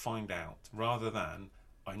 I want to find out, rather than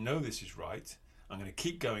I know this is right. I'm going to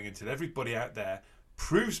keep going until everybody out there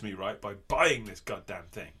proves me right by buying this goddamn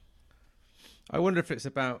thing. I wonder if it's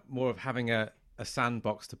about more of having a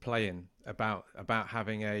sandbox to play in, about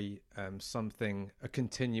having a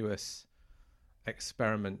continuous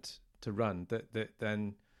experiment to run. That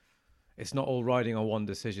then it's not all riding on one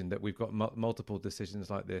decision. That we've got multiple decisions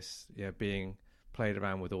like this, being played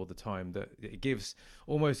around with all the time. That it gives,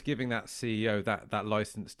 almost giving that CEO that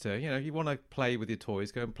license to, you want to play with your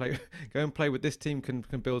toys, go and play with this team, can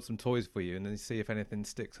build some toys for you, and then see if anything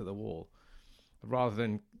sticks at the wall, rather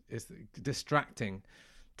than is distracting.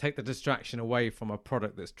 Take the distraction away from a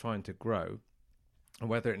product that's trying to grow, and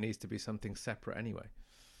whether it needs to be something separate anyway.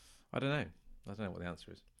 I don't know what the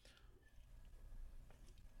answer is.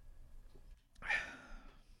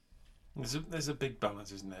 There's a big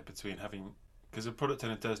balance, isn't there, between having, because a product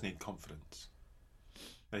owner does need confidence.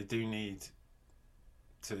 They do need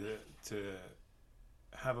to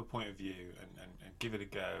have a point of view and give it a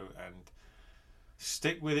go and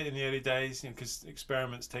stick with it in the early days, because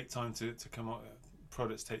experiments take time to come up,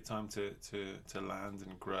 products take time to land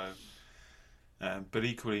and grow, but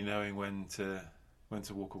equally knowing when to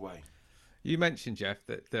walk away. You mentioned, Jeff,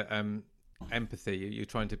 that empathy, you're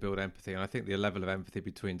trying to build empathy, and I think the level of empathy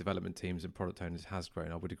between development teams and product owners has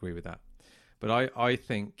grown. I would agree with that, but I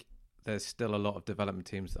think there's still a lot of development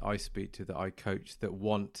teams that I speak to, that I coach, that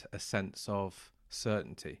want a sense of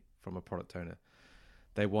certainty from a product owner.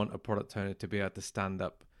 They want a product owner to be able to stand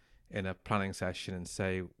up in a planning session and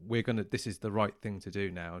say, this is the right thing to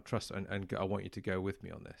do now, trust, and I want you to go with me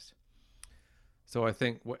on this. So I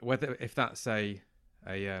think if that's a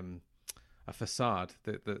facade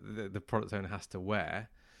that the product owner has to wear,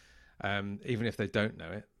 even if they don't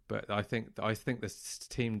know it, but I think this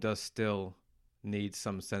team does still need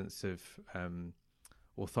some sense of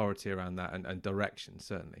authority around that and direction,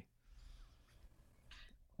 certainly.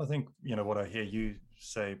 I think what I hear you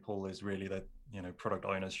say, Paul, is really that product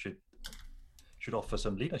owners should offer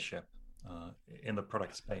some leadership in the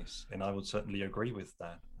product space, and I would certainly agree with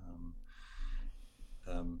that.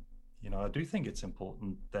 I do think it's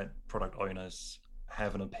important that product owners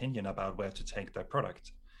have an opinion about where to take their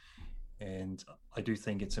product, and I do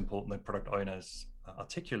think it's important that product owners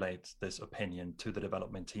articulate this opinion to the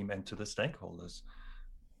development team and to the stakeholders.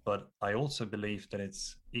 But I also believe that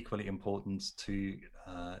it's equally important to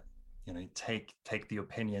take the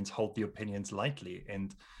opinions, hold the opinions lightly,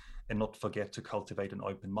 and not forget to cultivate an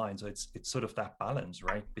open mind. So it's sort of that balance,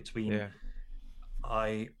 right? Between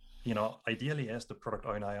ideally, as the product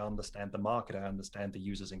owner, I understand the market, I understand the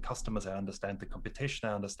users and customers, I understand the competition,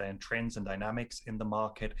 I understand trends and dynamics in the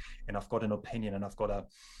market, and I've got an opinion, and I've got an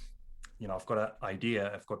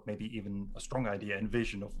idea, I've got maybe even a strong idea and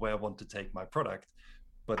vision of where I want to take my product.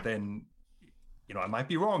 But then, I might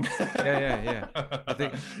be wrong. Yeah. I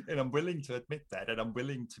think, and I'm willing to admit that, and I'm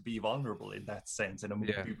willing to be vulnerable in that sense, and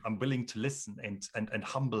I'm willing to listen and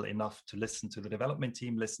humble enough to listen to the development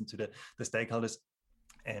team, listen to the stakeholders,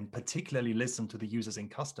 and particularly listen to the users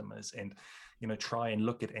and customers, and try and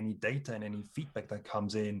look at any data and any feedback that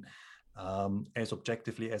comes in as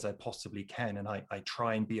objectively as I possibly can, and I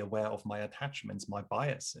try and be aware of my attachments, my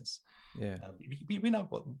biases. We know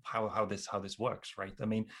how this works, right? I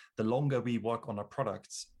mean, the longer we work on our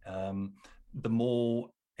products, the more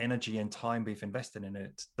energy and time we've invested in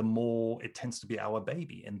it, the more it tends to be our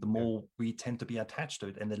baby, and the more we tend to be attached to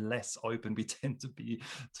it, and the less open we tend to be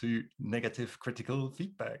to negative, critical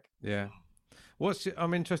feedback. Yeah.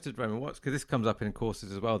 I'm interested, Roman, because this comes up in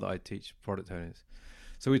courses as well that I teach product owners.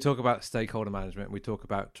 So we talk about stakeholder management. We talk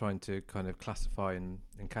about trying to kind of classify and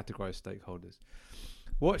categorize stakeholders.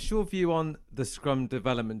 What's your view on the Scrum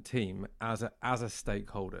development team as a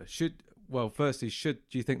stakeholder? Do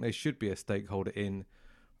you think they should be a stakeholder in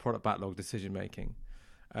product backlog decision making?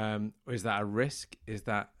 Is that a risk? Is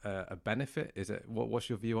that a benefit? What's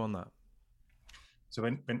your view on that? So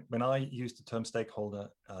when I use the term stakeholder,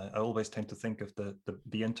 I always tend to think of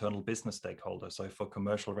the internal business stakeholder. So for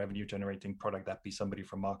commercial revenue generating product, that'd be somebody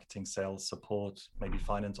from marketing, sales, support, maybe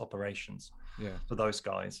finance, operations. Yeah. So those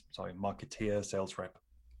guys, marketeer, sales rep.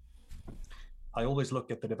 I always look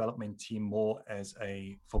at the development team more as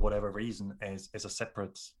for whatever reason, as a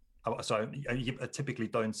separate. So I typically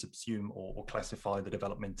don't subsume or classify the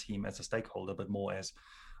development team as a stakeholder, but more as,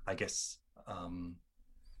 I guess,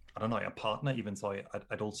 a partner. Even so,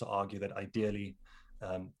 I'd also argue that ideally,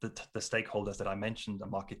 the stakeholders that I mentioned, a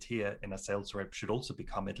marketeer and a sales rep, should also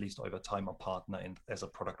become, at least over time, a partner. And as a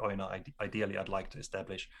product owner, ideally, I'd like to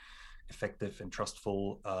establish effective and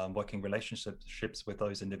trustful working relationships with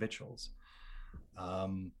those individuals.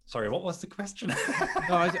 Sorry, what was the question?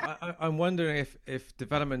 No, I'm wondering if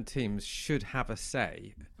development teams should have a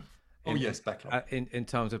say. Backlog. In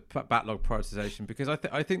terms of backlog prioritization, because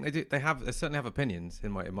I think they do. They certainly have opinions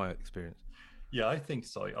in my experience. Yeah, I think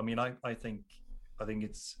so. I mean, I think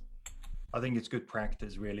it's good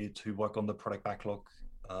practice really to work on the product backlog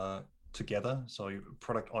together. So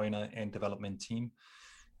product owner and development team,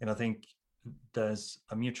 and I think there's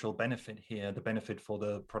a mutual benefit here. The benefit for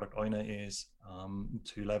the product owner is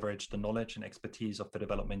to leverage the knowledge and expertise of the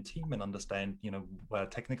development team and understand, where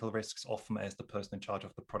technical risks. Often, as the person in charge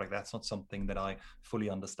of the product, that's not something that I fully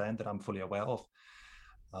understand, that I'm fully aware of.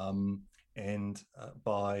 And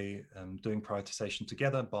by doing prioritization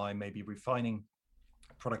together, by maybe refining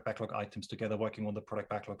product backlog items together, working on the product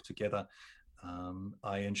backlog together,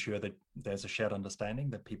 I ensure that there's a shared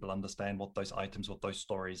understanding, that people understand what those items, what those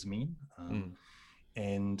stories mean.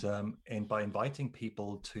 And by inviting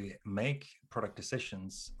people to make product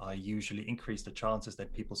decisions, I usually increase the chances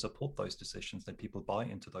that people support those decisions, that people buy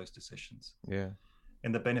into those decisions. Yeah.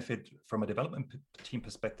 And the benefit from a development team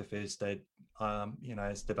perspective is that,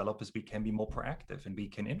 as developers, we can be more proactive, and we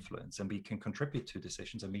can influence, and we can contribute to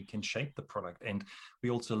decisions, and we can shape the product. And we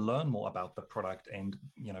also learn more about the product. And,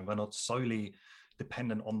 we're not solely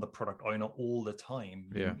dependent on the product owner all the time.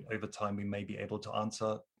 Yeah. Over time, we may be able to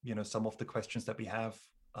answer, some of the questions that we have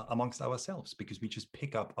amongst ourselves, because we just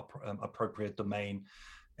pick up appropriate domain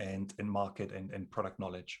and market and product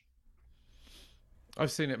knowledge.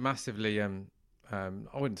 I've seen it massively.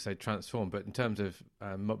 I wouldn't say transform, but in terms of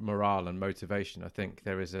morale and motivation, I think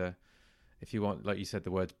there is if you want, like you said,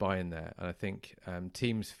 the words buy in there. And I think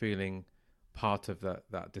teams feeling part of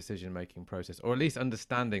that decision-making process, or at least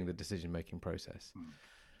understanding the decision-making process.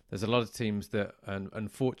 There's a lot of teams that,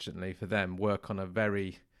 unfortunately for them, work on a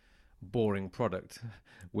very boring product,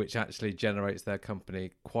 which actually generates their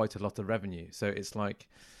company quite a lot of revenue. So it's like,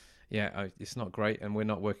 it's not great, and we're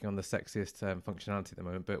not working on the sexiest functionality at the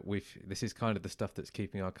moment. But this is kind of the stuff that's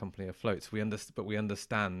keeping our company afloat. So we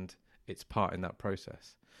understand its part in that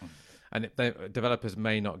process. And developers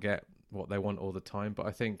may not get what they want all the time, but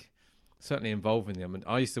I think certainly involving them. And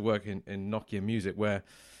I used to work in Nokia Music, where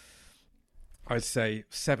I'd say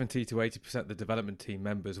 70 to 80% of the development team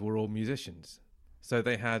members were all musicians. So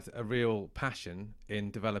they had a real passion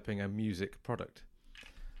in developing a music product.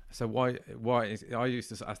 So I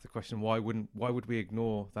used to ask the question, why would we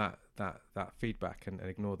ignore that feedback and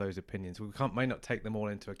ignore those opinions? We may not take them all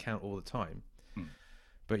into account all the time,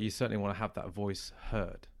 but you certainly want to have that voice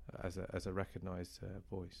heard as a recognized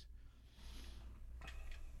voice.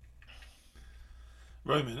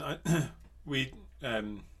 Roman,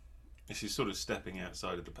 this is sort of stepping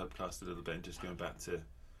outside of the podcast a little bit and just going back to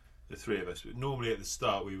the three of us. But normally at the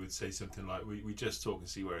start we would say something like, we just talk and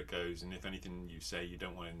see where it goes, and if anything you say you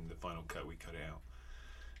don't want in the final cut, we cut it out.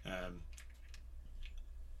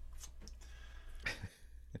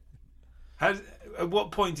 At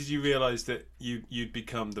what point did you realise that you'd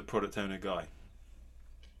become the product owner guy?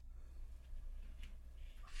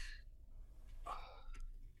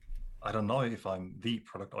 I don't know if I'm the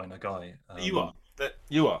product owner guy. You are.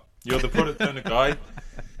 You're the product owner guy.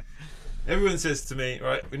 Everyone says to me,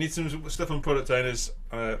 right, we need some stuff on product owners.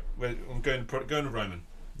 I'm going to Roman.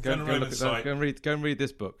 Go and read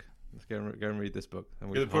this book. Let's go and read this book.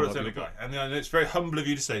 And you're the product owner guy, and it's very humble of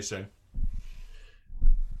you to say so.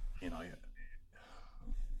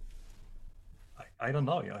 I don't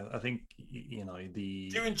know. I think the.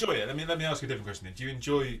 Do you enjoy it? Let me ask you a different question. Do you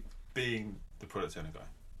enjoy being the product owner guy?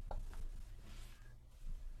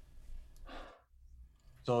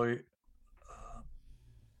 So,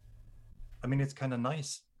 it's kind of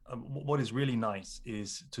nice. What is really nice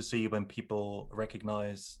is to see when people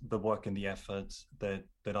recognize the work and the efforts that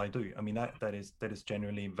I do. That is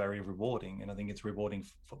generally very rewarding, and I think it's rewarding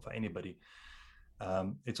for anybody.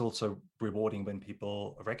 It's also rewarding when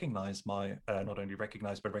people recognize not only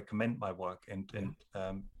recognize but recommend my work, and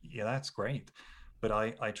that's great. But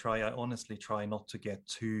I honestly try not to get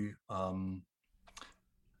too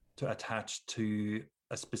attached to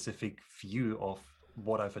a specific view of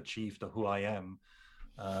what I've achieved or who I am,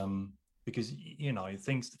 because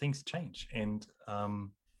things change, and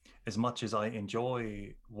as much as I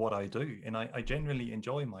enjoy what I do, and I generally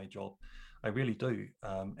enjoy my job, I really do,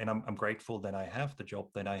 and I'm grateful that I have the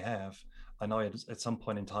job that I have. I know at some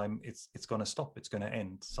point in time it's going to stop, it's going to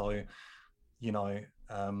end. So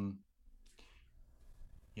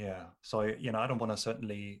Yeah. So, I don't want to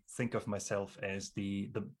certainly think of myself as the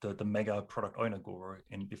mega product owner guru.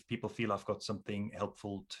 And if people feel I've got something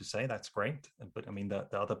helpful to say, that's great. But I mean, the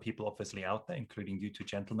other people obviously out there, including you two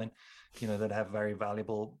gentlemen, that have very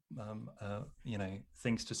valuable,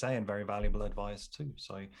 things to say and very valuable advice too.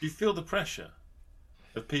 So, do you feel the pressure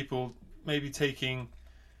of people maybe taking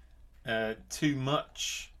too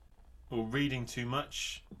much or reading too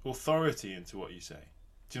much authority into what you say?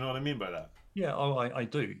 Do you know what I mean by that? Yeah, I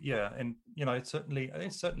do. Yeah, and it's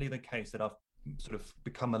certainly the case that I've sort of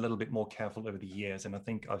become a little bit more careful over the years, and I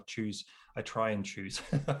think I try and choose.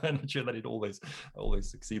 I'm not sure that it always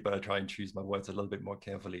succeed, but I try and choose my words a little bit more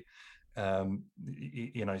carefully. Certainly,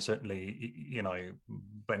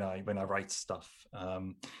 when I write stuff,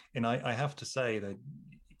 and I have to say that,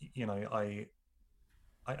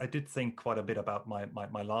 I did think quite a bit about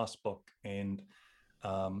my last book, and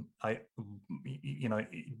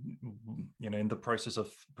in the process of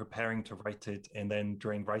preparing to write it, and then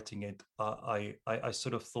during writing it, I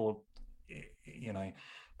sort of thought,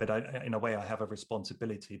 that in a way I have a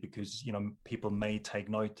responsibility, because people may take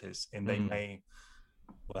notice, and they may,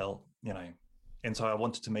 and so I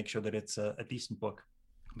wanted to make sure that it's a decent book,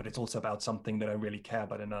 but it's also about something that I really care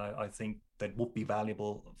about, and I think that would be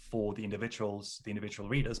valuable for the individual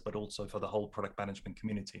readers, but also for the whole product management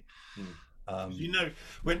community.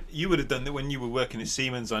 When you would have done that when you were working at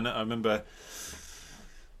Siemens, I remember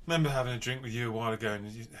having a drink with you a while ago,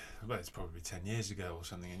 and it's probably 10 years ago or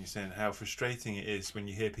something, and you're saying how frustrating it is when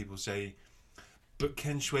you hear people say, "But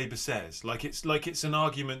Ken Schwaber says," like it's an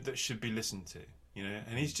argument that should be listened to,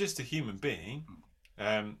 and he's just a human being,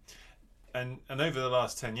 and over the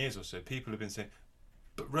last 10 years or so, people have been saying,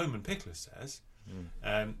 "But Roman Pichler says,"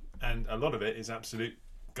 and a lot of it is absolute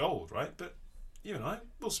gold, right? But you and I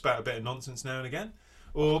will spout a bit of nonsense now and again,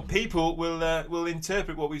 or people will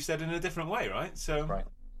interpret what we've said in a different way, right? So, right,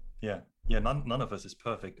 yeah. None of us is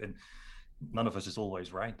perfect, and none of us is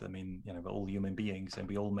always right. I mean, we're all human beings, and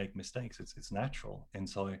we all make mistakes. It's natural, and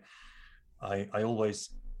so I always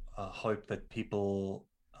hope that people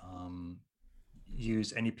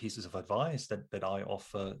use any pieces of advice that I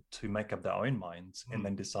offer to make up their own minds, and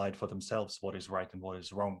then decide for themselves what is right and what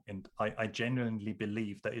is wrong. And I genuinely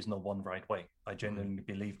believe there is no one right way.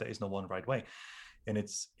 And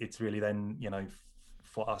it's really then,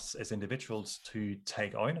 for us as individuals to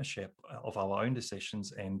take ownership of our own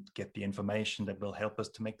decisions and get the information that will help us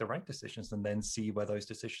to make the right decisions, and then see where those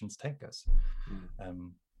decisions take us.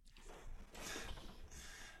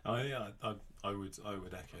 I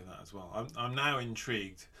would echo that as well. I'm now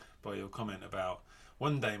intrigued by your comment about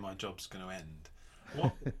one day my job's going to end.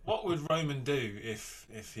 What would Roman do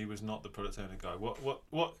if he was not the product owner guy?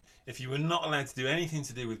 What if you were not allowed to do anything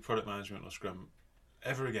to do with product management or Scrum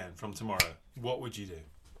ever again from tomorrow? What would you do?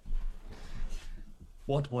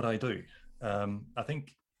 What would I do? I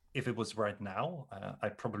think if it was right now,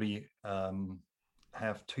 I'd probably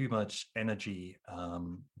have too much energy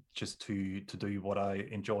just to do what I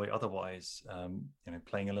enjoy otherwise,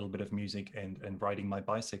 playing a little bit of music and riding my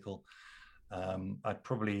bicycle. I'd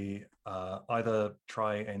probably either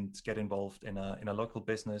try and get involved in a local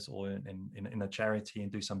business, or in a charity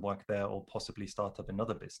and do some work there, or possibly start up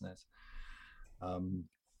another business.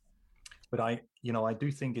 But I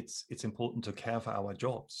do think it's important to care for our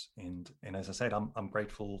jobs, and as I said, I'm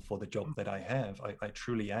grateful for the job that I have. I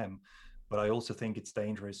truly am. But I also think it's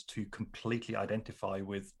dangerous to completely identify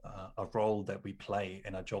with a role that we play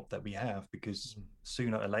in a job that we have, because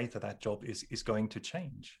sooner or later that job is going to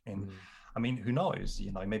change. And I mean, who knows?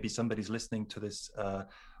 Maybe somebody's listening to this, to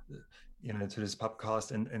this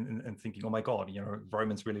podcast and thinking, "Oh my God,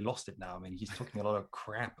 Roman's really lost it now. I mean, he's talking a lot of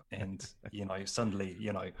crap, and suddenly,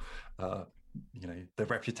 the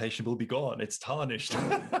reputation will be gone. It's tarnished."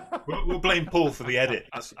 We'll blame Paul for the edit.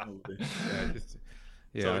 That's what we'll do.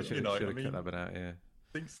 Yeah, So, I should have cut that bit out. Yeah,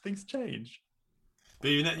 things change. But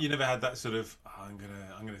you never had that sort of, I'm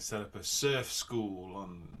gonna set up a surf school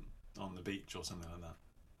on the beach or something like that.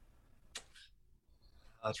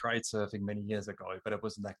 I tried surfing many years ago, but I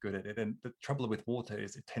wasn't that good at it. And the trouble with water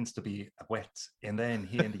is it tends to be wet, and then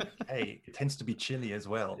here in the UK it tends to be chilly as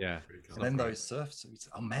well. Yeah, and then those surf suits,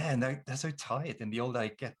 oh man, they're so tight, and the older I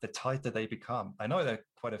get, the tighter they become. I know there are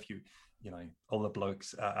quite a few older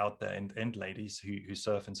blokes out there and ladies who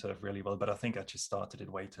surf really well, but I think I just started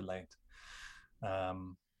it way too late. I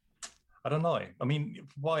don't know. I mean,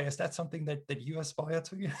 why is that something that you aspire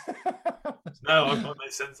to? No, I've got no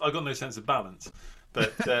sense. I've got no sense of balance.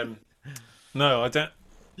 But no, I don't.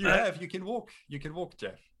 You can walk. You can walk,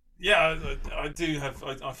 Jeff. Yeah, I do have.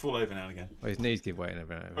 I fall over now and again. Well, his knees give way.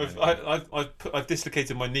 I've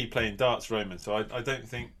dislocated my knee playing darts, Roman. So I don't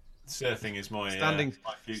think Surfing is my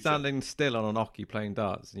my future. Standing still on an ocky playing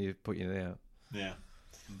darts, and you put your knee out. Yeah,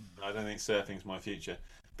 I don't think surfing's my future.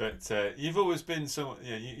 But you've always been so.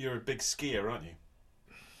 Yeah, you're a big skier, aren't you?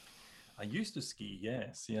 I used to ski,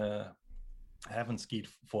 yes. Yeah, I haven't skied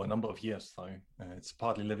for a number of years, though. It's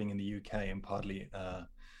partly living in the UK and partly,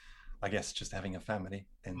 I guess, just having a family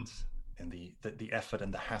and the effort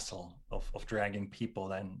and the hassle of dragging people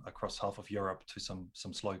then across half of Europe to some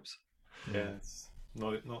slopes. Yeah, it's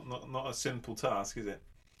not a simple task, is it?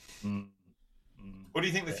 Mm. What do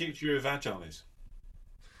you think the future of Agile is?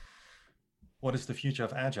 What is the future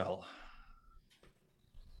of Agile?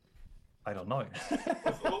 I don't know.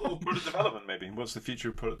 or product development, maybe. What's the future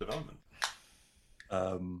of product development?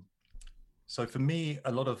 So for me,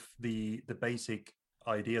 a lot of the basic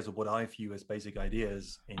ideas of what I view as basic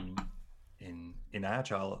ideas in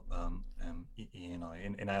Agile,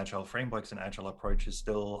 in Agile frameworks and Agile approaches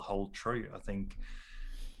still hold true. I think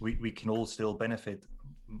we can all still benefit.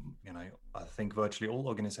 I think virtually all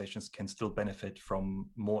organizations can still benefit from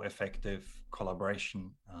more effective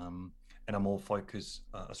collaboration and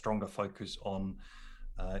a stronger focus on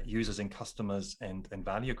users and customers and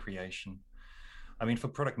value creation. I mean, for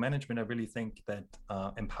product management, I really think that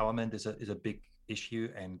empowerment is a big issue,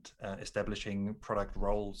 and establishing product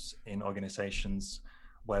roles in organizations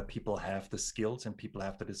where people have the skills and people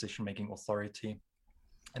have the decision-making authority,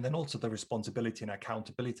 and then also the responsibility and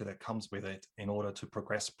accountability that comes with it in order to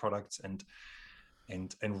progress products and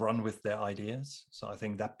run with their ideas. So I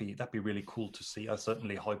think that'd be really cool to see. I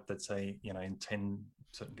certainly hope that, say, in 10,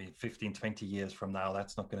 certainly 15, 20 years from now,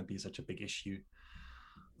 that's not going to be such a big issue.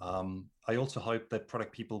 I also hope that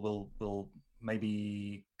product people will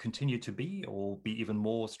maybe continue to be or be even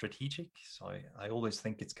more strategic. So I always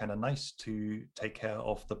think it's kind of nice to take care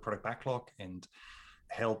of the product backlog and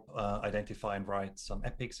help identify and write some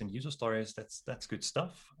epics and user stories. That's good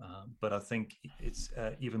stuff. But I think it's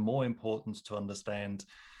even more important to understand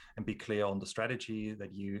and be clear on the strategy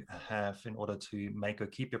that you have in order to make or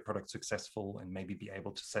keep your product successful, and maybe be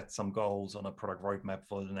able to set some goals on a product roadmap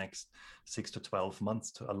for the next 6 to 12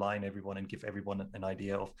 months to align everyone and give everyone an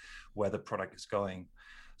idea of where the product is going.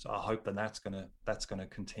 So I hope that that's gonna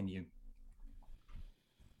continue.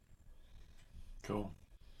 Cool.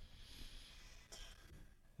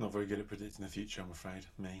 Not very good at predicting the future, I'm afraid.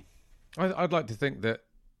 Me. I'd like to think that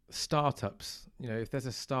startups, if there's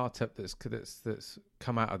a startup that's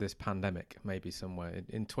come out of this pandemic, maybe somewhere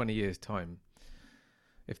in 20 years' time,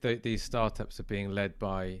 if these startups are being led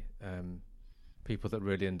by people that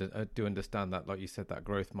really do understand that, like you said, that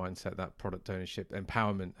growth mindset, that product ownership,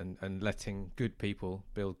 empowerment, and letting good people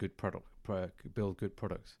build good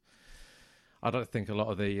products. I don't think a lot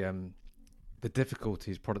of the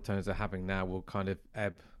difficulties product owners are having now will kind of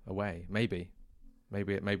ebb away. Maybe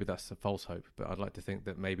that's a false hope, but I'd like to think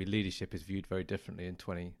that maybe leadership is viewed very differently in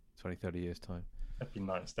 20, 30 years' time. That'd be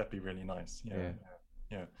nice. That'd be really nice.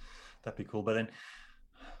 Yeah. That'd be cool. But then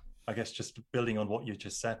I guess just building on what you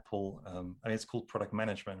just said, Paul, I mean, it's called product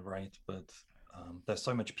management, right? But there's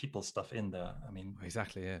so much people stuff in there. I mean,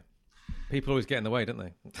 exactly, yeah. People always get in the way, don't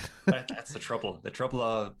they? That's the trouble. The trouble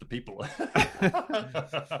are the people.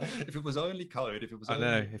 If it was only code, if it was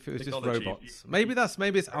just robots. Maybe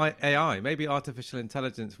it's AI. Maybe artificial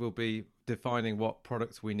intelligence will be defining what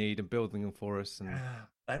products we need and building them for us. And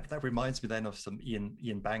that reminds me then of some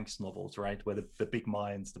Ian Banks novels, right? Where the big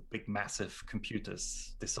minds, the big massive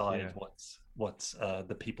computers decide what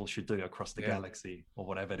the people should do across the galaxy or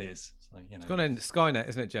whatever it is. So, it's gone in Skynet,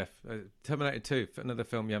 isn't it, Jeff? Terminator 2, another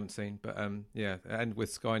film you haven't seen, but end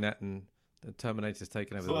with Skynet and the Terminator's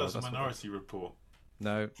taking over the world. That's Minority Report.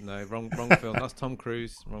 No, wrong film. That's Tom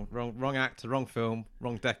Cruise. Wrong actor, wrong film,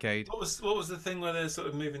 wrong decade. What was the thing where they're sort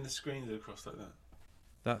of moving the screens across like that?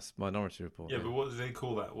 That's Minority Report. Yeah, but what did they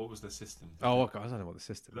call that? What was the system? Oh, okay. I don't know what the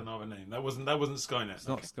system. I don't know a name. That wasn't Skynet. It's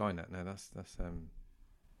not Skynet. No, that's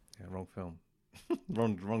wrong film.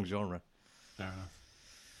 wrong genre. Fair enough.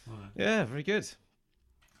 All right. Yeah, very good.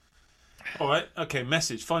 All right. Okay.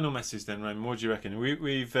 Final message then, Raymond. What do you reckon?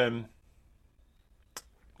 We've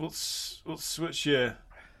what's your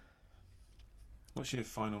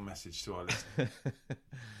final message to our listeners?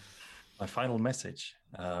 My final message.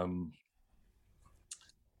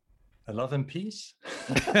 Love and peace.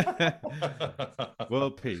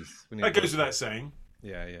 World peace. That goes without saying.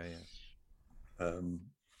 Yeah.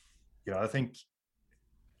 I think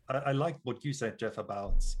I like what you said, Jeff,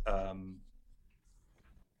 about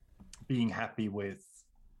being happy with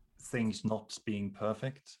things not being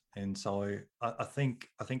perfect. And so I think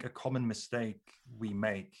a common mistake we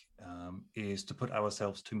make is to put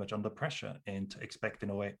ourselves too much under pressure and to expect in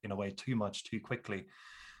a way too much too quickly.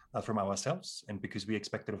 from ourselves. And because we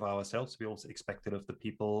expect it of ourselves, we also expect it of the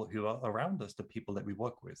people who are around us, the people that we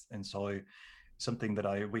work with. And so something that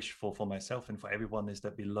I wish for myself and for everyone is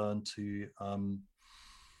that we learn to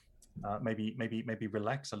maybe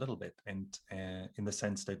relax a little bit, and in the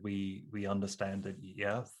sense that we understand that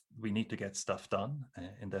we need to get stuff done,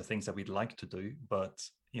 and there are things that we'd like to do, but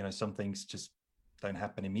some things just don't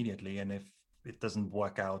happen immediately, and if it doesn't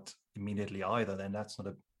work out immediately either, then that's not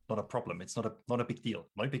a problem. It's not a big deal.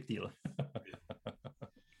 No big deal.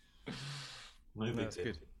 No big That's deal.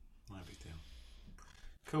 good. No big deal.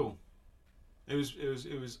 Cool. It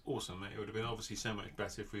was awesome, mate. It would have been obviously so much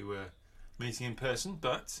better if we were meeting in person,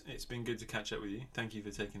 but it's been good to catch up with you. Thank you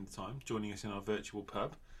for taking the time, joining us in our virtual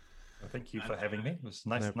pub. Well, thank you for having me. It was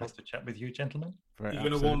nice to chat with you, gentlemen. You're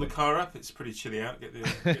going to warm the car up. It's pretty chilly out. Get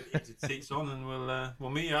the heated seats on, and we'll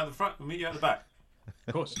meet you out the front. We'll meet you out the back.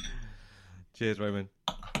 Of course. Cheers, Roman.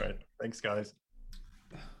 Great. Thanks, guys.